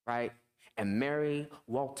 right? And Mary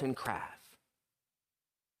Wollstonecraft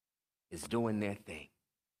is doing their thing.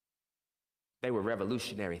 They were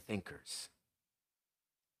revolutionary thinkers,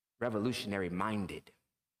 revolutionary minded.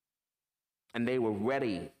 And they were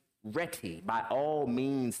ready by all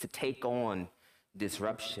means to take on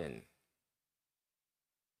disruption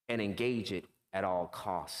and engage it at all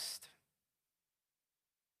cost.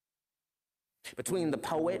 Between the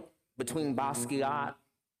poet, between Basquiat,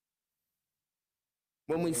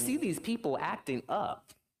 when we see these people acting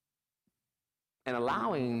up and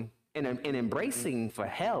allowing and embracing for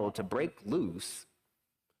hell to break loose,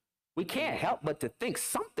 we can't help but to think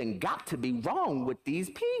something got to be wrong with these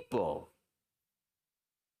people.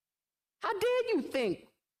 How dare you think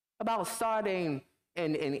about starting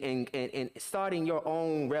and starting your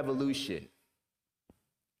own revolution?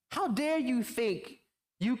 How dare you think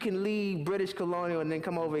you can leave British colonial and then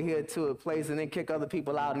come over here to a place and then kick other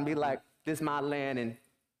people out and be like, this is my land, and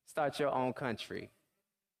start your own country?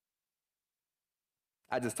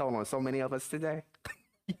 I just told on so many of us today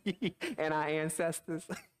and our ancestors,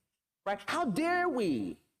 right? How dare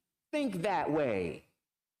we think that way?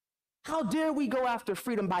 How dare we go after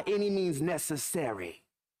freedom by any means necessary?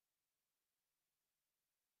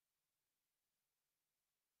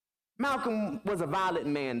 Malcolm was a violent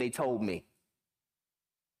man, they told me.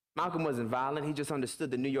 Malcolm wasn't violent, he just understood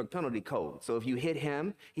the New York Penalty Code. So if you hit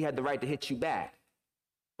him, he had the right to hit you back.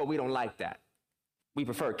 But we don't like that. We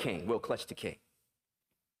prefer King, we'll clutch the King.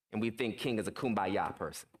 And we think King is a kumbaya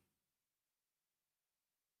person.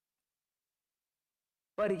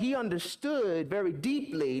 But he understood very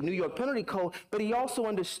deeply New York Penalty Code, but he also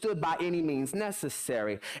understood by any means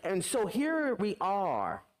necessary. And so here we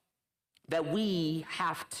are, that we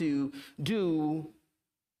have to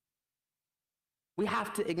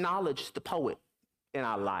acknowledge the poet in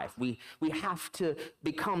our life. We have to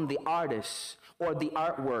become the artist or the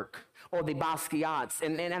artwork or the Basquiat's.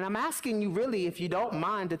 And I'm asking you really, if you don't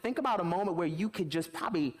mind, to think about a moment where you could just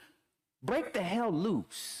probably break the hell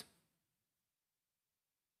loose.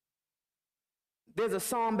 There's a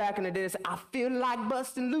song back in the day that said, I feel like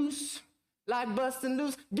busting loose,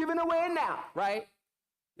 giving away now, right?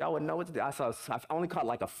 Y'all wouldn't know what to do. I only caught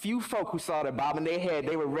like a few folk who saw that bobbing their head.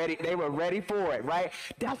 They were ready for it, right?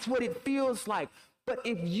 That's what it feels like. But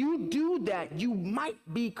if you do that, you might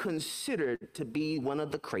be considered to be one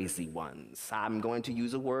of the crazy ones. I'm going to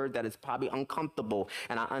use a word that is probably uncomfortable,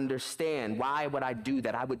 and I understand. Why would I do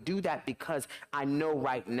that? I would do that because I know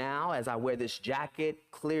right now, as I wear this jacket,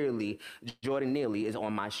 clearly Jordan Neely is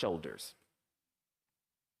on my shoulders.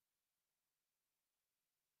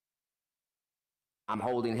 I'm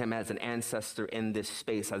holding him as an ancestor in this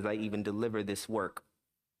space as I even deliver this work.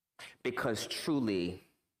 Because truly,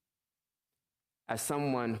 as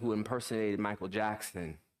someone who impersonated Michael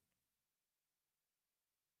Jackson,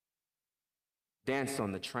 danced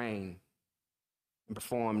on the train, and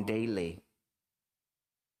performed daily,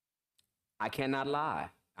 I cannot lie.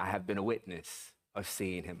 I have been a witness of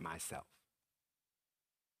seeing him myself.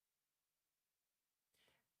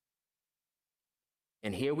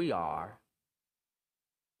 And here we are,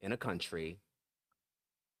 in a country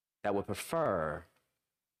that would prefer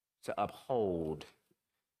to uphold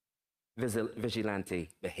vigilante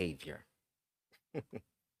behavior.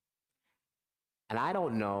 And I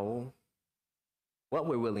don't know what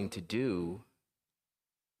we're willing to do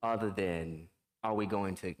other than, are we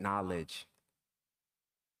going to acknowledge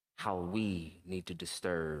how we need to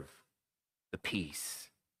disturb the peace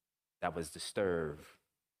that was disturbed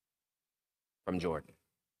from Jordan?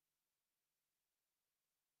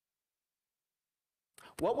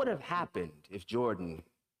 What would have happened if Jordan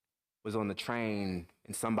was on the train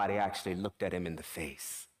and somebody actually looked at him in the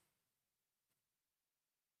face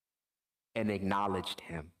and acknowledged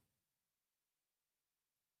him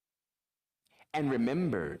and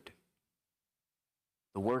remembered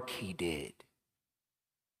the work he did?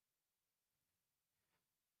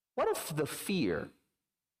 What if the fear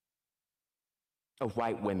of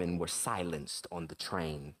white women were silenced on the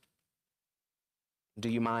train? Do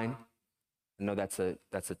you mind? I know that's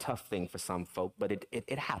a tough thing for some folk, but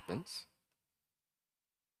it happens.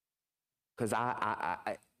 Because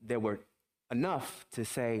there were enough to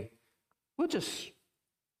say,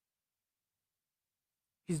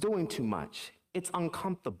 he's doing too much. It's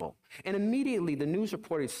uncomfortable. And immediately the news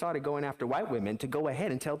reporters started going after white women to go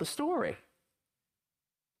ahead and tell the story.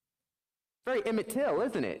 Very Emmett Till,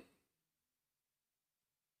 isn't it?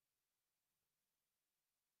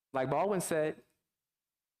 Like Baldwin said,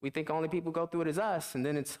 we think only people go through it as us, and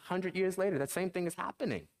then it's 100 years later, that same thing is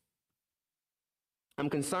happening. I'm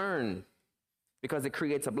concerned because it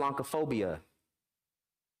creates a Blancophobia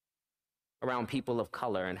around people of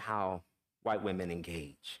color and how white women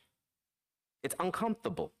engage. It's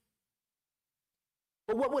uncomfortable.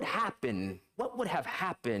 But what would have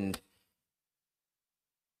happened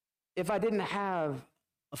if I didn't have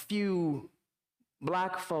a few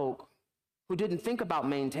black folk who didn't think about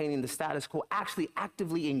maintaining the status quo actually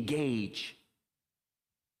actively engage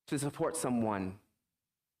to support someone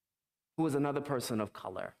who is another person of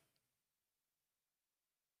color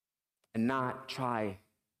and not try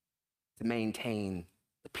to maintain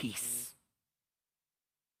the peace,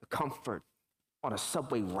 the comfort on a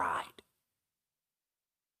subway ride?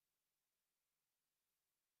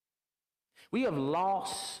 We have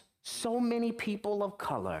lost so many people of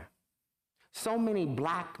color, so many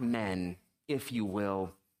black men, if you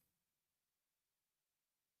will,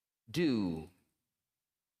 due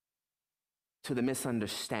to the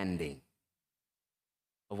misunderstanding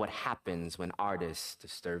of what happens when artists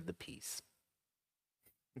disturb the peace.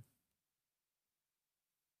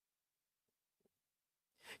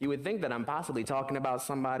 You would think that I'm possibly talking about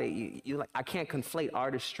somebody, I can't conflate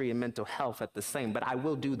artistry and mental health at the same, but I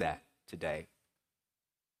will do that today.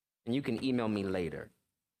 And you can email me later.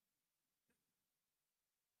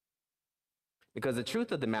 Because the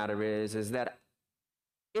truth of the matter is that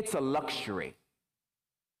it's a luxury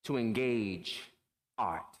to engage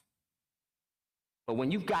art. But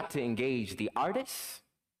when you've got to engage the artist,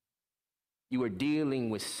 you are dealing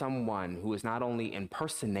with someone who is not only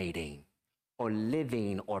impersonating or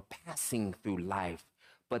living or passing through life,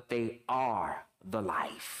 but they are the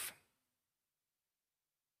life.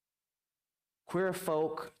 Queer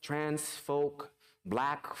folk, trans folk,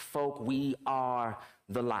 Black folk, we are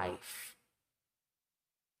the life.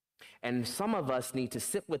 And some of us need to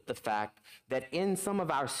sit with the fact that in some of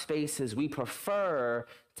our spaces, we prefer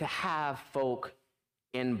to have folk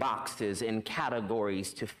in boxes, in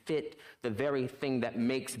categories, to fit the very thing that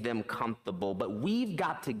makes them comfortable. But we've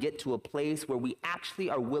got to get to a place where we actually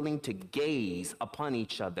are willing to gaze upon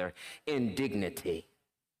each other in dignity.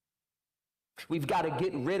 We've got to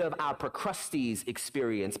get rid of our Procrustes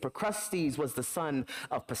experience. Procrustes was the son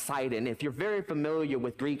of Poseidon. If you're very familiar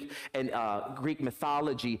with Greek and Greek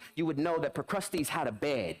mythology, you would know that Procrustes had a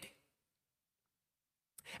bed.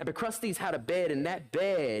 And Procrustes had a bed, and that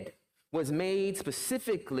bed was made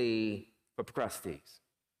specifically for Procrustes.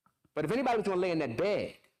 But if anybody was going to lay in that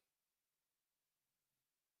bed,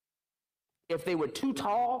 if they were too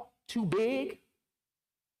tall, too big,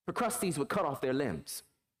 Procrustes would cut off their limbs.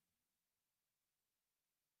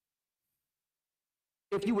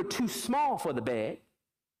 If you were too small for the bed,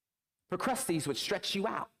 Procrustes would stretch you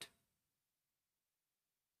out.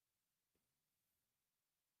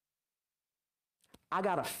 I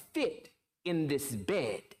gotta fit in this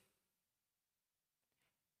bed.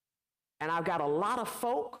 And I've got a lot of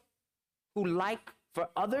folk who like for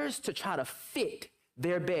others to try to fit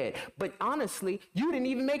their bed. But honestly, you didn't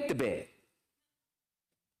even make the bed.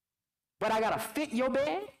 But I gotta fit your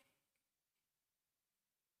bed.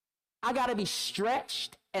 I gotta be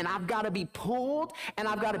stretched, and I've gotta be pulled, and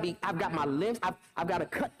I've got my limbs, I've gotta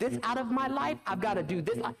cut this out of my life, I've gotta do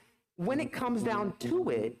this. When it comes down to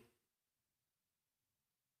it,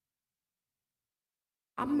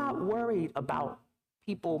 I'm not worried about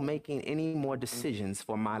people making any more decisions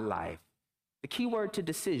for my life. The key word to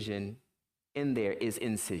decision in there is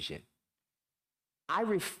incision. I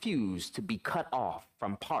refuse to be cut off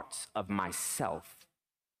from parts of myself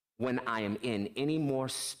when I am in any more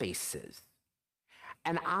spaces.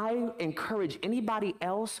 And I encourage anybody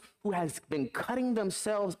else who has been cutting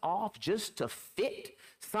themselves off just to fit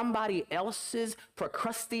somebody else's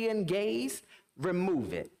Procrustean gaze,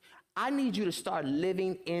 remove it. I need you to start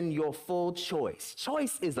living in your full choice.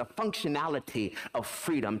 Choice is a functionality of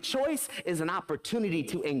freedom. Choice is an opportunity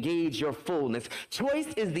to engage your fullness. Choice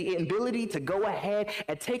is the ability to go ahead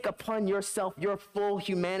and take upon yourself your full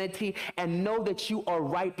humanity and know that you are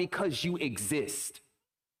right because you exist.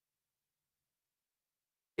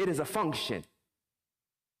 It is a function,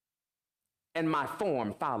 and my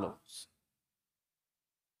form follows.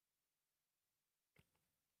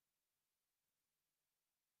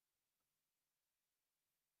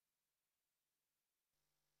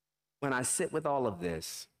 When I sit with all of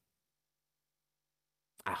this,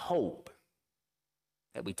 I hope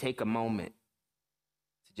that we take a moment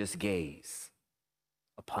to just gaze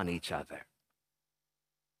upon each other.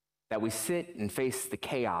 That we sit and face the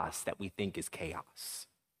chaos that we think is chaos.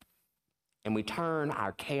 And we turn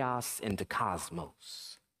our chaos into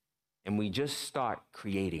cosmos. And we just start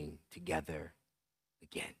creating together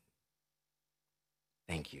again.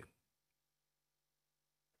 Thank you.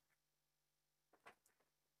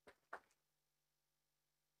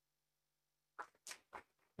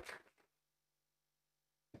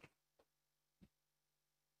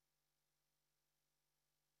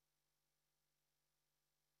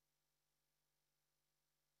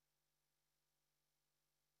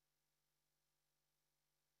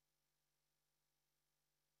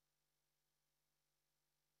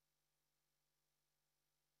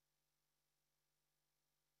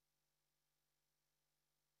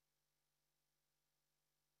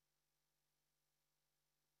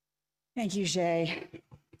 Thank you, Jay.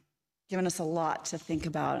 Given us a lot to think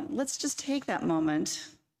about. Let's just take that moment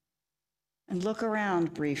and look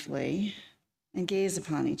around briefly and gaze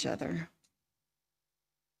upon each other.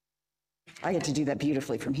 I get to do that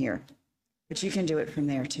beautifully from here, but you can do it from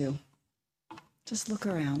there too. Just look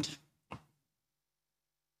around.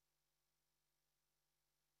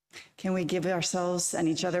 Can we give ourselves and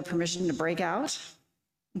each other permission to break out?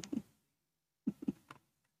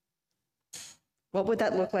 What would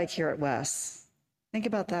that look like here at Wes? Think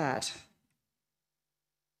about that.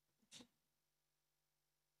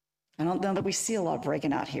 I don't know that we see a lot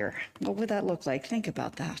breaking out here. What would that look like? Think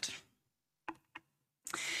about that.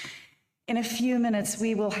 In a few minutes,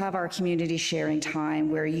 we will have our community sharing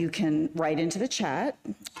time where you can write into the chat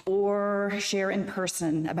or share in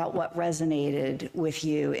person about what resonated with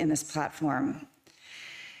you in this platform.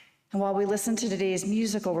 And while we listen to today's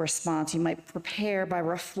musical response, you might prepare by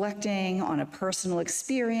reflecting on a personal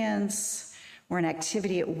experience or an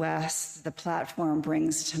activity at West the platform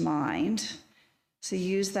brings to mind. So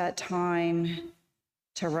use that time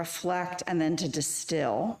to reflect and then to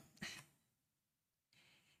distill.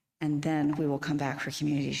 and then we will come back for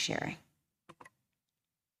community sharing.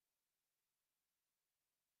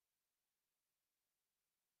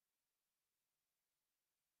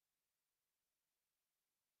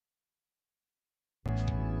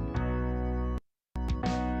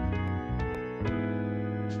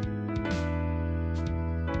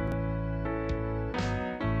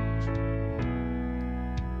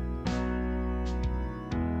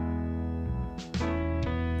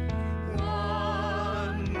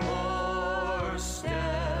 One more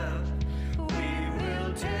step, we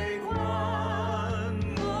will take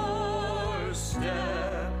one more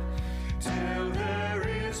step till there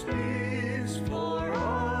is peace for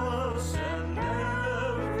us, and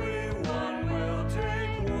everyone will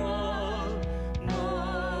take one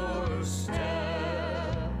more step.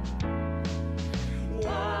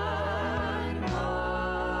 One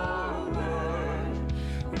more word,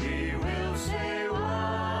 we will say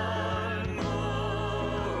one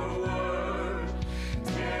more word,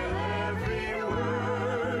 till every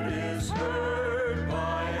word is heard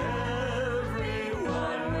by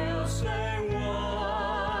everyone. We'll say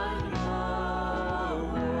one more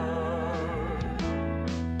word.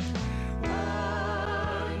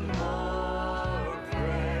 One more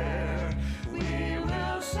prayer, we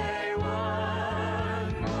will say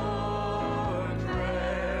one more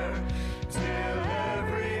prayer, till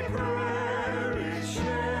every prayer is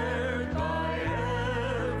shared by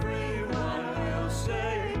everyone. We'll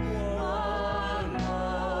say one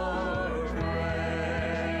more prayer,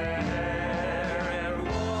 and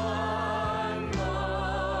one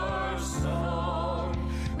more song.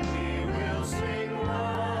 We will sing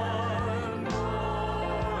one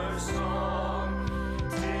more song,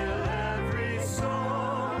 till every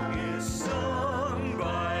song is sung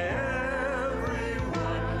by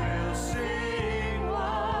everyone. We'll sing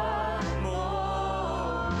one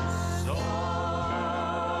more song.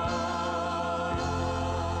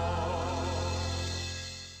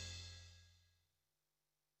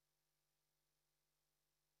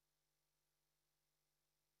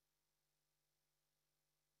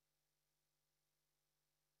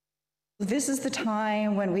 This is the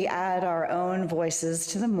time when we add our own voices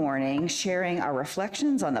to the morning, sharing our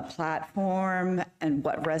reflections on the platform and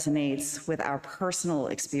what resonates with our personal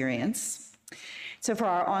experience. So for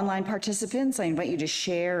our online participants, I invite you to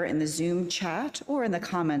share in the Zoom chat or in the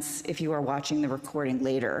comments if you are watching the recording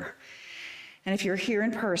later. And if you're here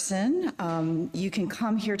in person, you can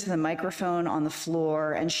come here to the microphone on the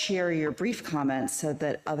floor and share your brief comments so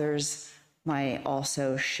that others might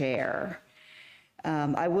also share.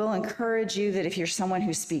 I will encourage you that if you're someone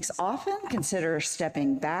who speaks often, consider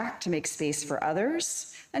stepping back to make space for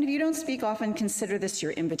others. And if you don't speak often, consider this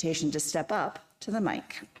your invitation to step up to the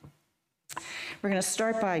mic. We're going to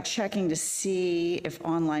start by checking to see if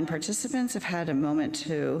online participants have had a moment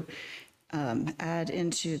to add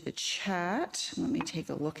into the chat. Let me take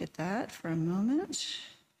a look at that for a moment.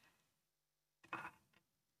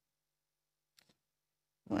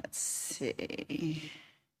 Let's see.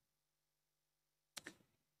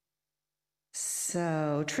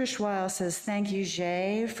 So Trish Weil says, thank you,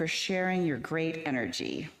 Jay, for sharing your great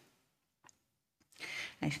energy.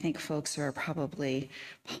 I think folks are probably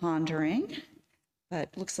pondering, but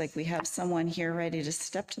looks like we have someone here ready to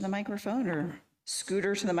step to the microphone or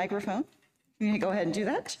scooter to the microphone. You going to go ahead and do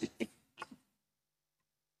that?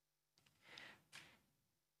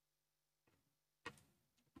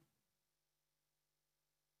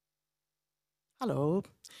 Hello,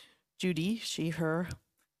 Judy, she, her.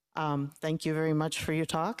 Thank you very much for your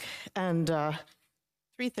talk. And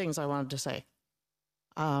 3 things I wanted to say.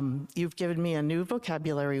 You've given me a new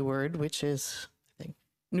vocabulary word, which is, I think,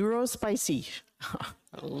 neurospicy.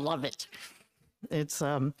 I love it. It's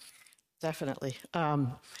definitely.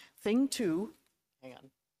 Thing 2, hang on.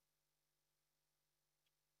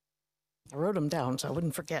 I wrote them down so I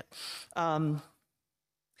wouldn't forget. I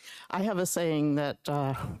have a saying that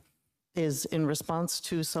is in response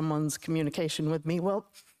to someone's communication with me. Well,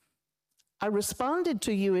 I responded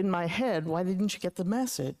to you in my head. Why didn't you get the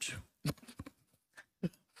message?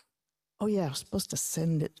 Oh, yeah, I was supposed to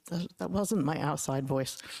send it. That wasn't my outside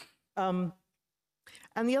voice. And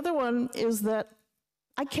the other one is that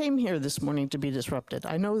I came here this morning to be disrupted.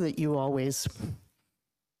 I know that you always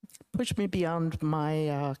push me beyond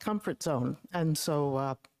my comfort zone. And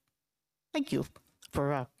so thank you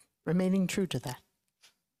for remaining true to that.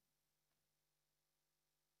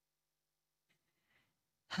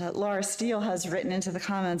 Laura Steele has written into the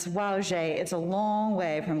comments, wow, Jay, it's a long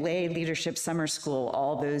way from lay leadership summer school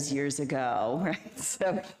all those years ago, right?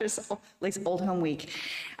 So there's like Old Home Week.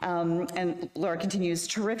 And Laura continues,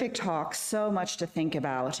 terrific talk, so much to think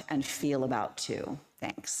about and feel about too.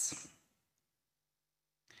 Thanks.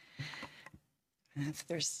 And if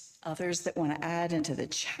there's others that want to add into the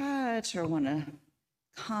chat or want to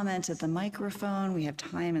comment at the microphone, we have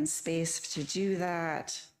time and space to do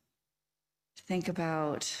that. Think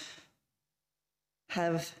about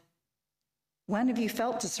when have you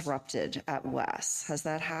felt disrupted at Wes? Has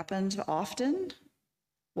that happened often?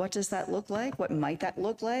 What does that look like? What might that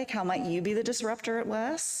look like? How might you be the disruptor at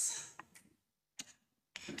Wes?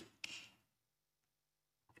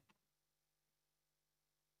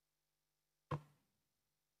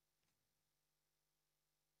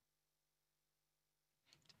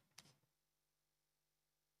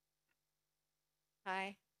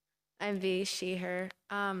 Hi, I'm V, she, her.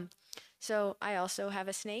 So I also have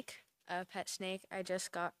a snake, a pet snake. I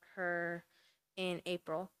just got her in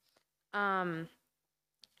April. And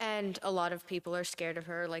a lot of people are scared of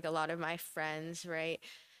her, like a lot of my friends, right?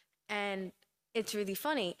 And it's really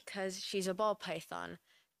funny because she's a ball python.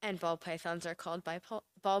 And ball pythons are called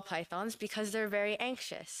ball pythons because they're very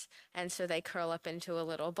anxious. And so they curl up into a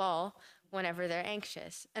little ball whenever they're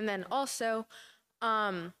anxious. And then also,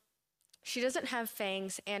 she doesn't have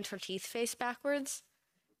fangs and her teeth face backwards.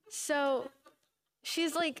 So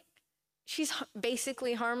she's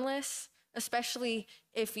basically harmless, especially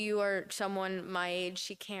if you are someone my age.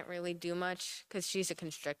 She can't really do much because she's a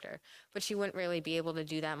constrictor, but she wouldn't really be able to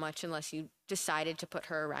do that much unless you decided to put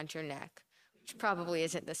her around your neck, which probably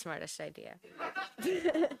isn't the smartest idea.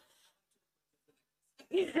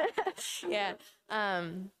 Yeah.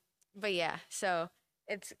 But yeah, so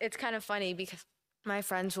it's kind of funny because my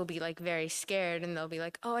friends will be like very scared and they'll be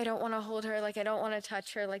like, "Oh, I don't want to hold her, like I don't want to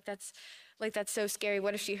touch her, like that's so scary.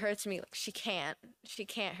 What if she hurts me?" Like she can't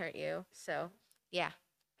hurt you. So, yeah.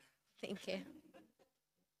 Thank you.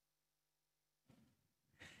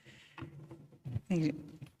 Thank you.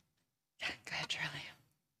 Yeah, go ahead, Charlie.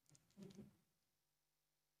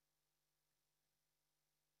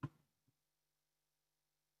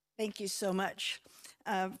 Thank you so much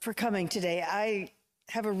for coming today. I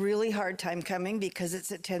have a really hard time coming because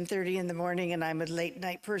it's at 10:30 in the morning and I'm a late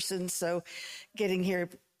night person. So getting here,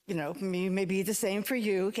 may be the same for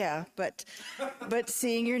you. Yeah. But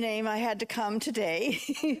seeing your name, I had to come today.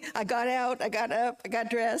 I got out, I got up, I got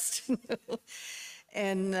dressed.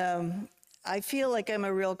 And I feel like I'm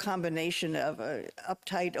a real combination of a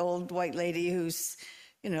uptight old white lady who's,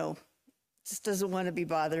 just doesn't want to be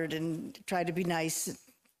bothered and try to be nice.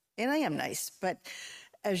 And I am nice, but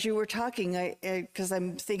as you were talking, because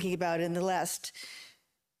I'm thinking about in the last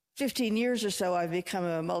 15 years or so, I've become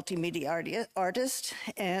a multimedia artist.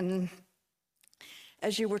 And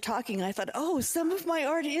as you were talking, I thought, oh, some of my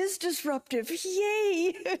art is disruptive.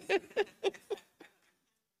 Yay!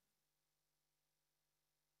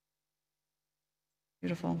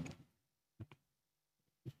 Beautiful.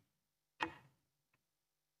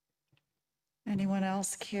 Anyone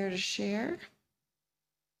else care to share?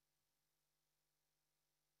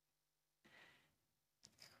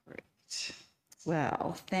 Great.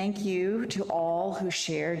 Well, thank you to all who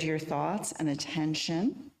shared your thoughts and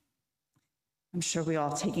attention. I'm sure we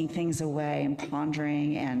all taking things away and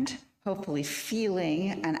pondering and hopefully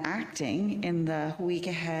feeling and acting in the week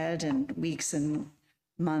ahead and weeks and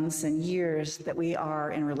months and years that we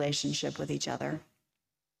are in relationship with each other.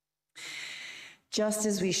 Just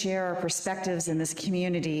as we share our perspectives in this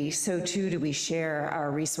community, so too do we share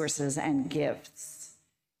our resources and gifts.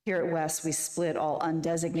 Here at West, we split all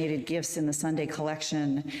undesignated gifts in the Sunday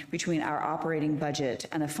collection between our operating budget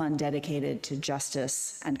and a fund dedicated to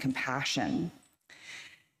justice and compassion.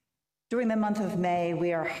 During the month of May,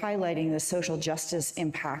 we are highlighting the social justice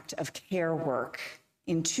impact of care work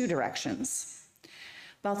in two directions.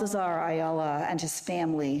 Balthazar Ayala and his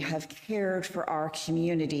family have cared for our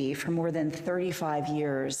community for more than 35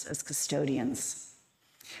 years as custodians,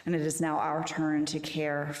 and it is now our turn to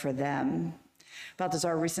care for them.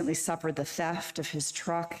 Balthazar recently suffered the theft of his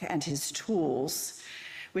truck and his tools,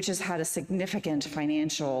 which has had a significant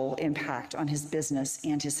financial impact on his business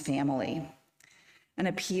and his family. An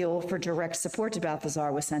appeal for direct support to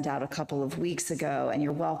Balthazar was sent out a couple of weeks ago, and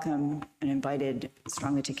you're welcome and invited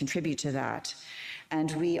strongly to contribute to that. And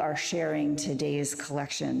we are sharing today's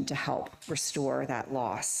collection to help restore that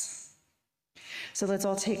loss. So let's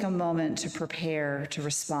all take a moment to prepare to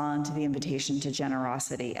respond to the invitation to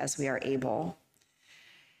generosity as we are able.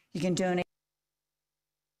 You can donate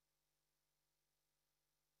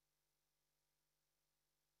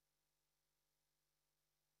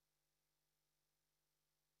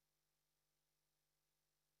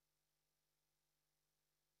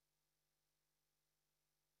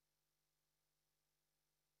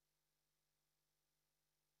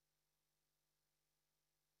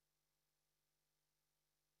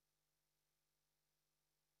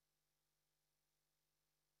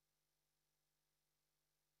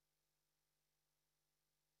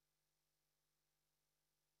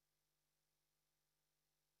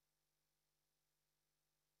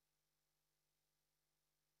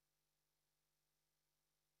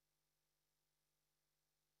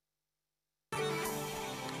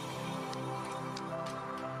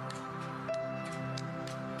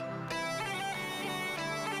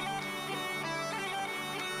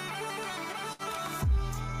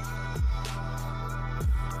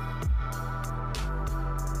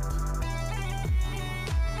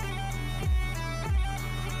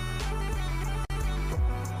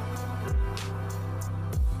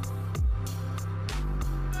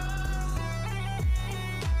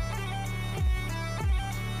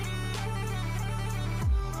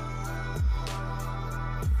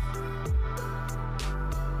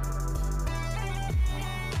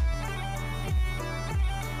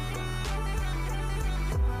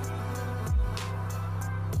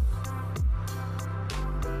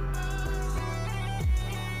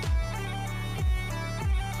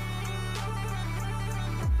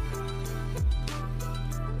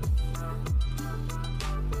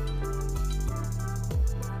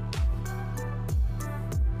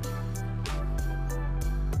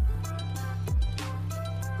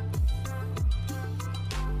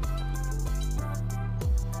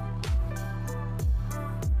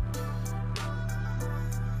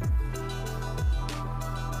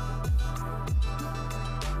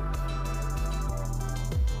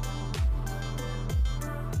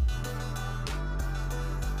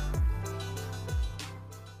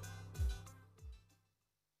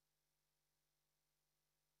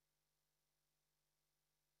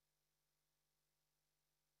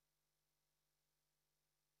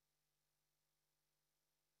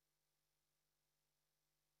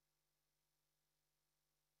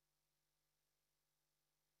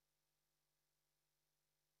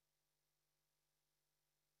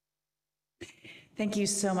Thank you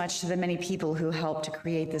so much to the many people who helped to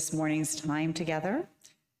create this morning's time together.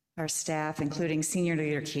 Our staff, including Senior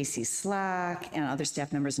Leader Casey Slack and other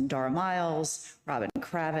staff members in Dara Miles, Robin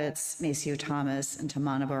Kravitz, Maceo Thomas, and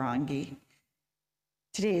Tamana Barangi.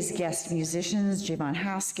 Today's guest musicians, Javon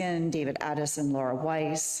Haskin, David Addis and Laura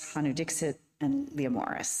Weiss, Hanu Dixit, and Leah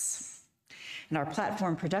Morris. And our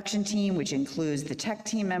platform production team, which includes the tech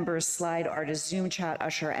team members, slide artists, Zoom chat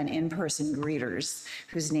usher, and in-person greeters,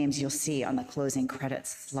 whose names you'll see on the closing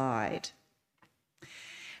credits slide.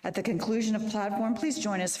 At the conclusion of platform, please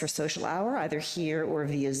join us for social hour, either here or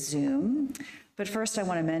via Zoom. But first, I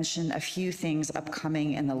want to mention a few things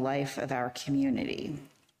upcoming in the life of our community.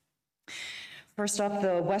 First off,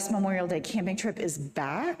 the West Memorial Day camping trip is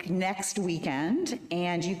back next weekend,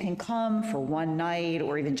 and you can come for one night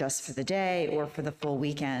or even just for the day or for the full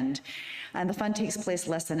weekend. And the fun takes place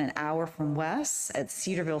less than an hour from Wes at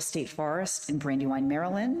Cedarville State Forest in Brandywine,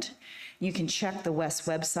 Maryland. You can check the Wes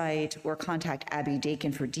website or contact Abby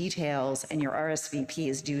Dakin for details, and your RSVP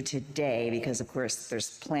is due today because, of course,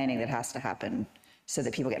 there's planning that has to happen so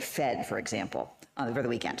that people get fed, for example, for the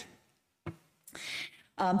weekend.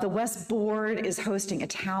 The West Board is hosting a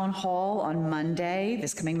town hall on Monday,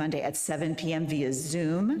 this coming Monday at 7 p.m. via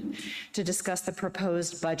Zoom to discuss the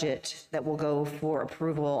proposed budget that will go for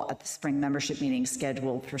approval at the spring membership meeting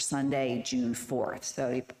scheduled for Sunday, June 4th.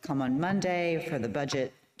 So you come on Monday for the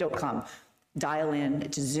budget. Don't come. Dial in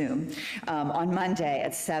to Zoom on Monday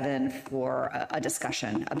at 7 for a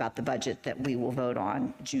discussion about the budget that we will vote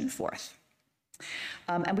on June 4th.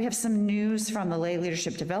 And we have some news from the Lay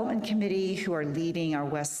Leadership Development Committee, who are leading our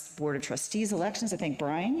West Board of Trustees elections. I think,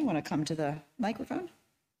 Brian, you want to come to the microphone?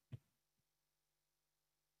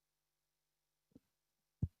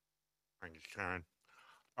 Thank you, Karen.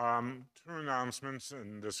 Two announcements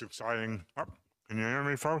in this exciting, can you hear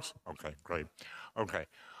me, folks? Okay, great. Okay.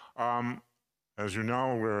 As you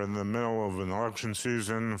know, we're in the middle of an election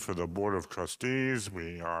season for the Board of Trustees.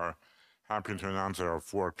 We are happy to announce there are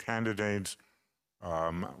 4 candidates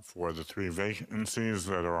for the 3 vacancies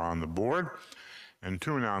that are on the board. And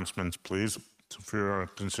 2 announcements, please, for your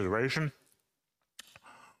consideration.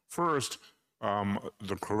 First,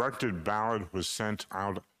 the corrected ballot was sent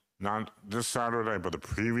out not this Saturday, but the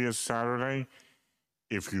previous Saturday.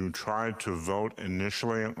 If you tried to vote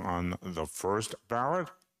initially on the first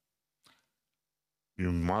ballot,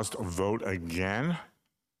 you must vote again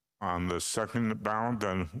on the second ballot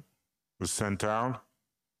that was sent out.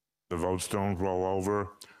 The votes don't roll over.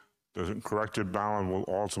 The corrected ballot will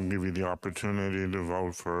also give you the opportunity to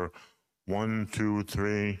vote for 1, 2,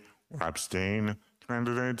 3, or abstain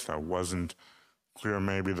candidates. That wasn't clear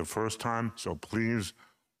maybe the first time, so please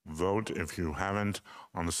vote if you haven't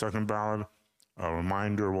on the second ballot. A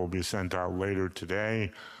reminder will be sent out later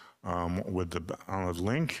today with the ballot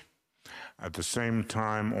link. At the same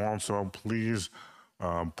time, also, please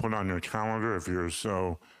put on your calendar if you're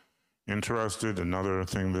so interested. Another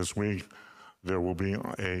thing this week, there will be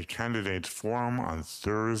a candidates forum on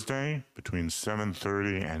Thursday between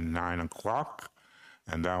 7:30 and 9 o'clock,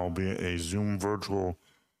 and that will be a Zoom virtual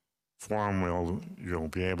forum where you'll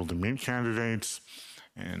be able to meet candidates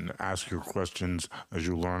and ask your questions as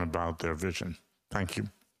you learn about their vision. Thank you.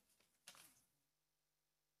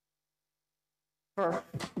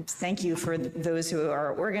 Thank you for those who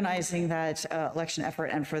are organizing that election effort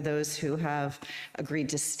and for those who have agreed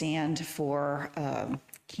to stand for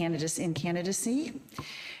candidacy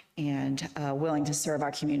and willing to serve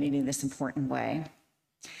our community in this important way.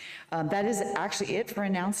 That is actually it for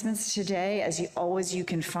announcements today. As always, you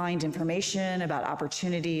can find information about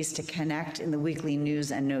opportunities to connect in the weekly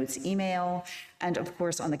news and notes email, and of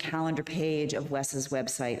course on the calendar page of WES's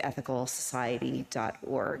website,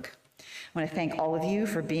 ethicalsociety.org. I want to thank all of you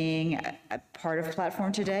for being a part of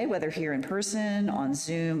Platform today, whether here in person, on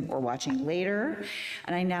Zoom, or watching later.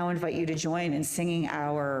 And I now invite you to join in singing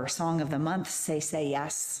our song of the month, Say, Say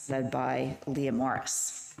Yes, led by Leah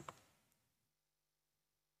Morris.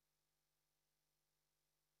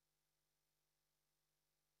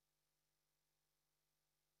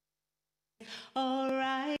 All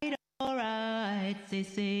right,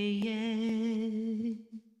 say yes.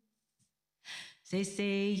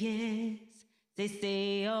 Say yes,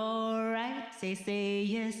 say all right, say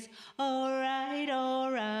yes, all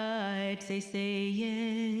right, say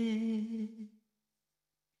yes.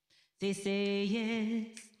 Say yes,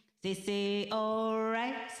 say all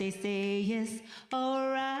right, say yes, all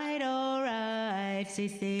right,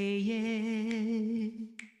 say yes.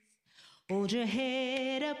 Hold your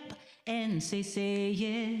head up and say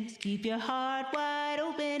yes. Keep your heart wide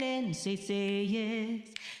open and say yes.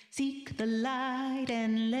 Seek the light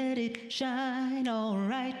and let it shine, all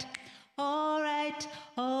right. all right,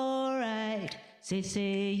 all right.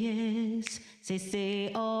 Say yes.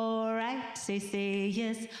 Say all right. Say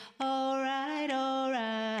yes, all right, all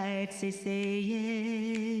right. Say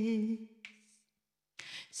yes.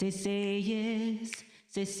 Say yes.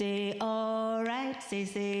 Say all right.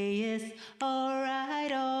 Say yes, all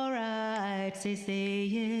right, all right. Say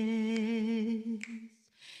yes.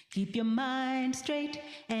 Keep your mind straight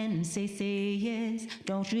and say yes.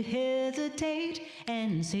 Don't you hesitate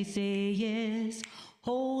and say yes.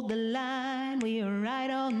 Hold the line, we're right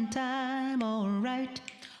on time. All right,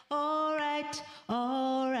 all right,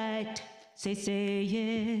 all right. Say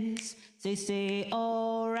yes. Say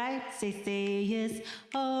all right. Say yes.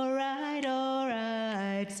 All right, all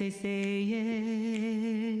right. Say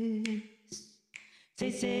yes.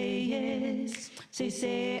 Say yes.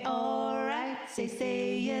 Say all right.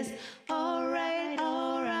 Say yes. All right,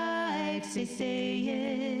 all right. Say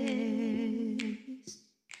yes.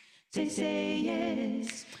 Say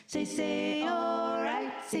yes. Say all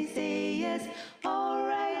right. Say yes. All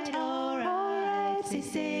right, all right.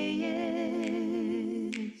 Say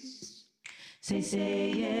yes.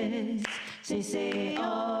 Say yes. Say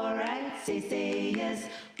all right. Say yes.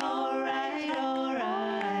 All right, all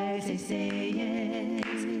right. Say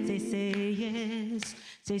yes. Say yes.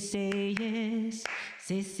 Say yes.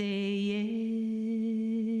 Say yes.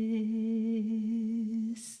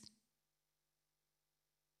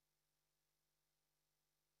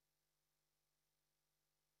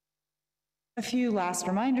 A few last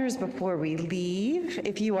reminders before we leave.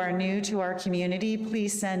 If you are new to our community,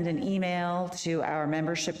 please send an email to our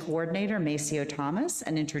membership coordinator, Maceo Thomas,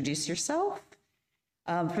 and introduce yourself.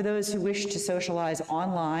 For those who wish to socialize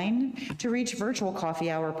online, to reach virtual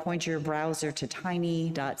coffee hour, point your browser to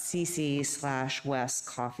tiny.cc/West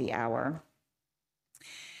Coffee Hour.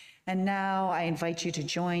 And now I invite you to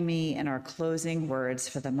join me in our closing words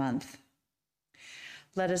for the month.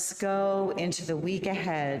 Let us go into the week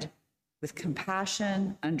ahead with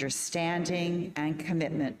compassion, understanding, and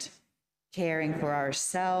commitment, caring for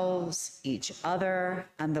ourselves, each other,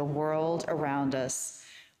 and the world around us,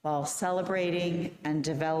 while celebrating and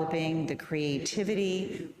developing the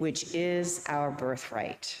creativity which is our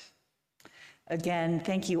birthright. Again,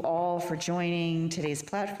 thank you all for joining today's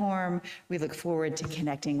platform. We look forward to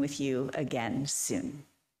connecting with you again soon.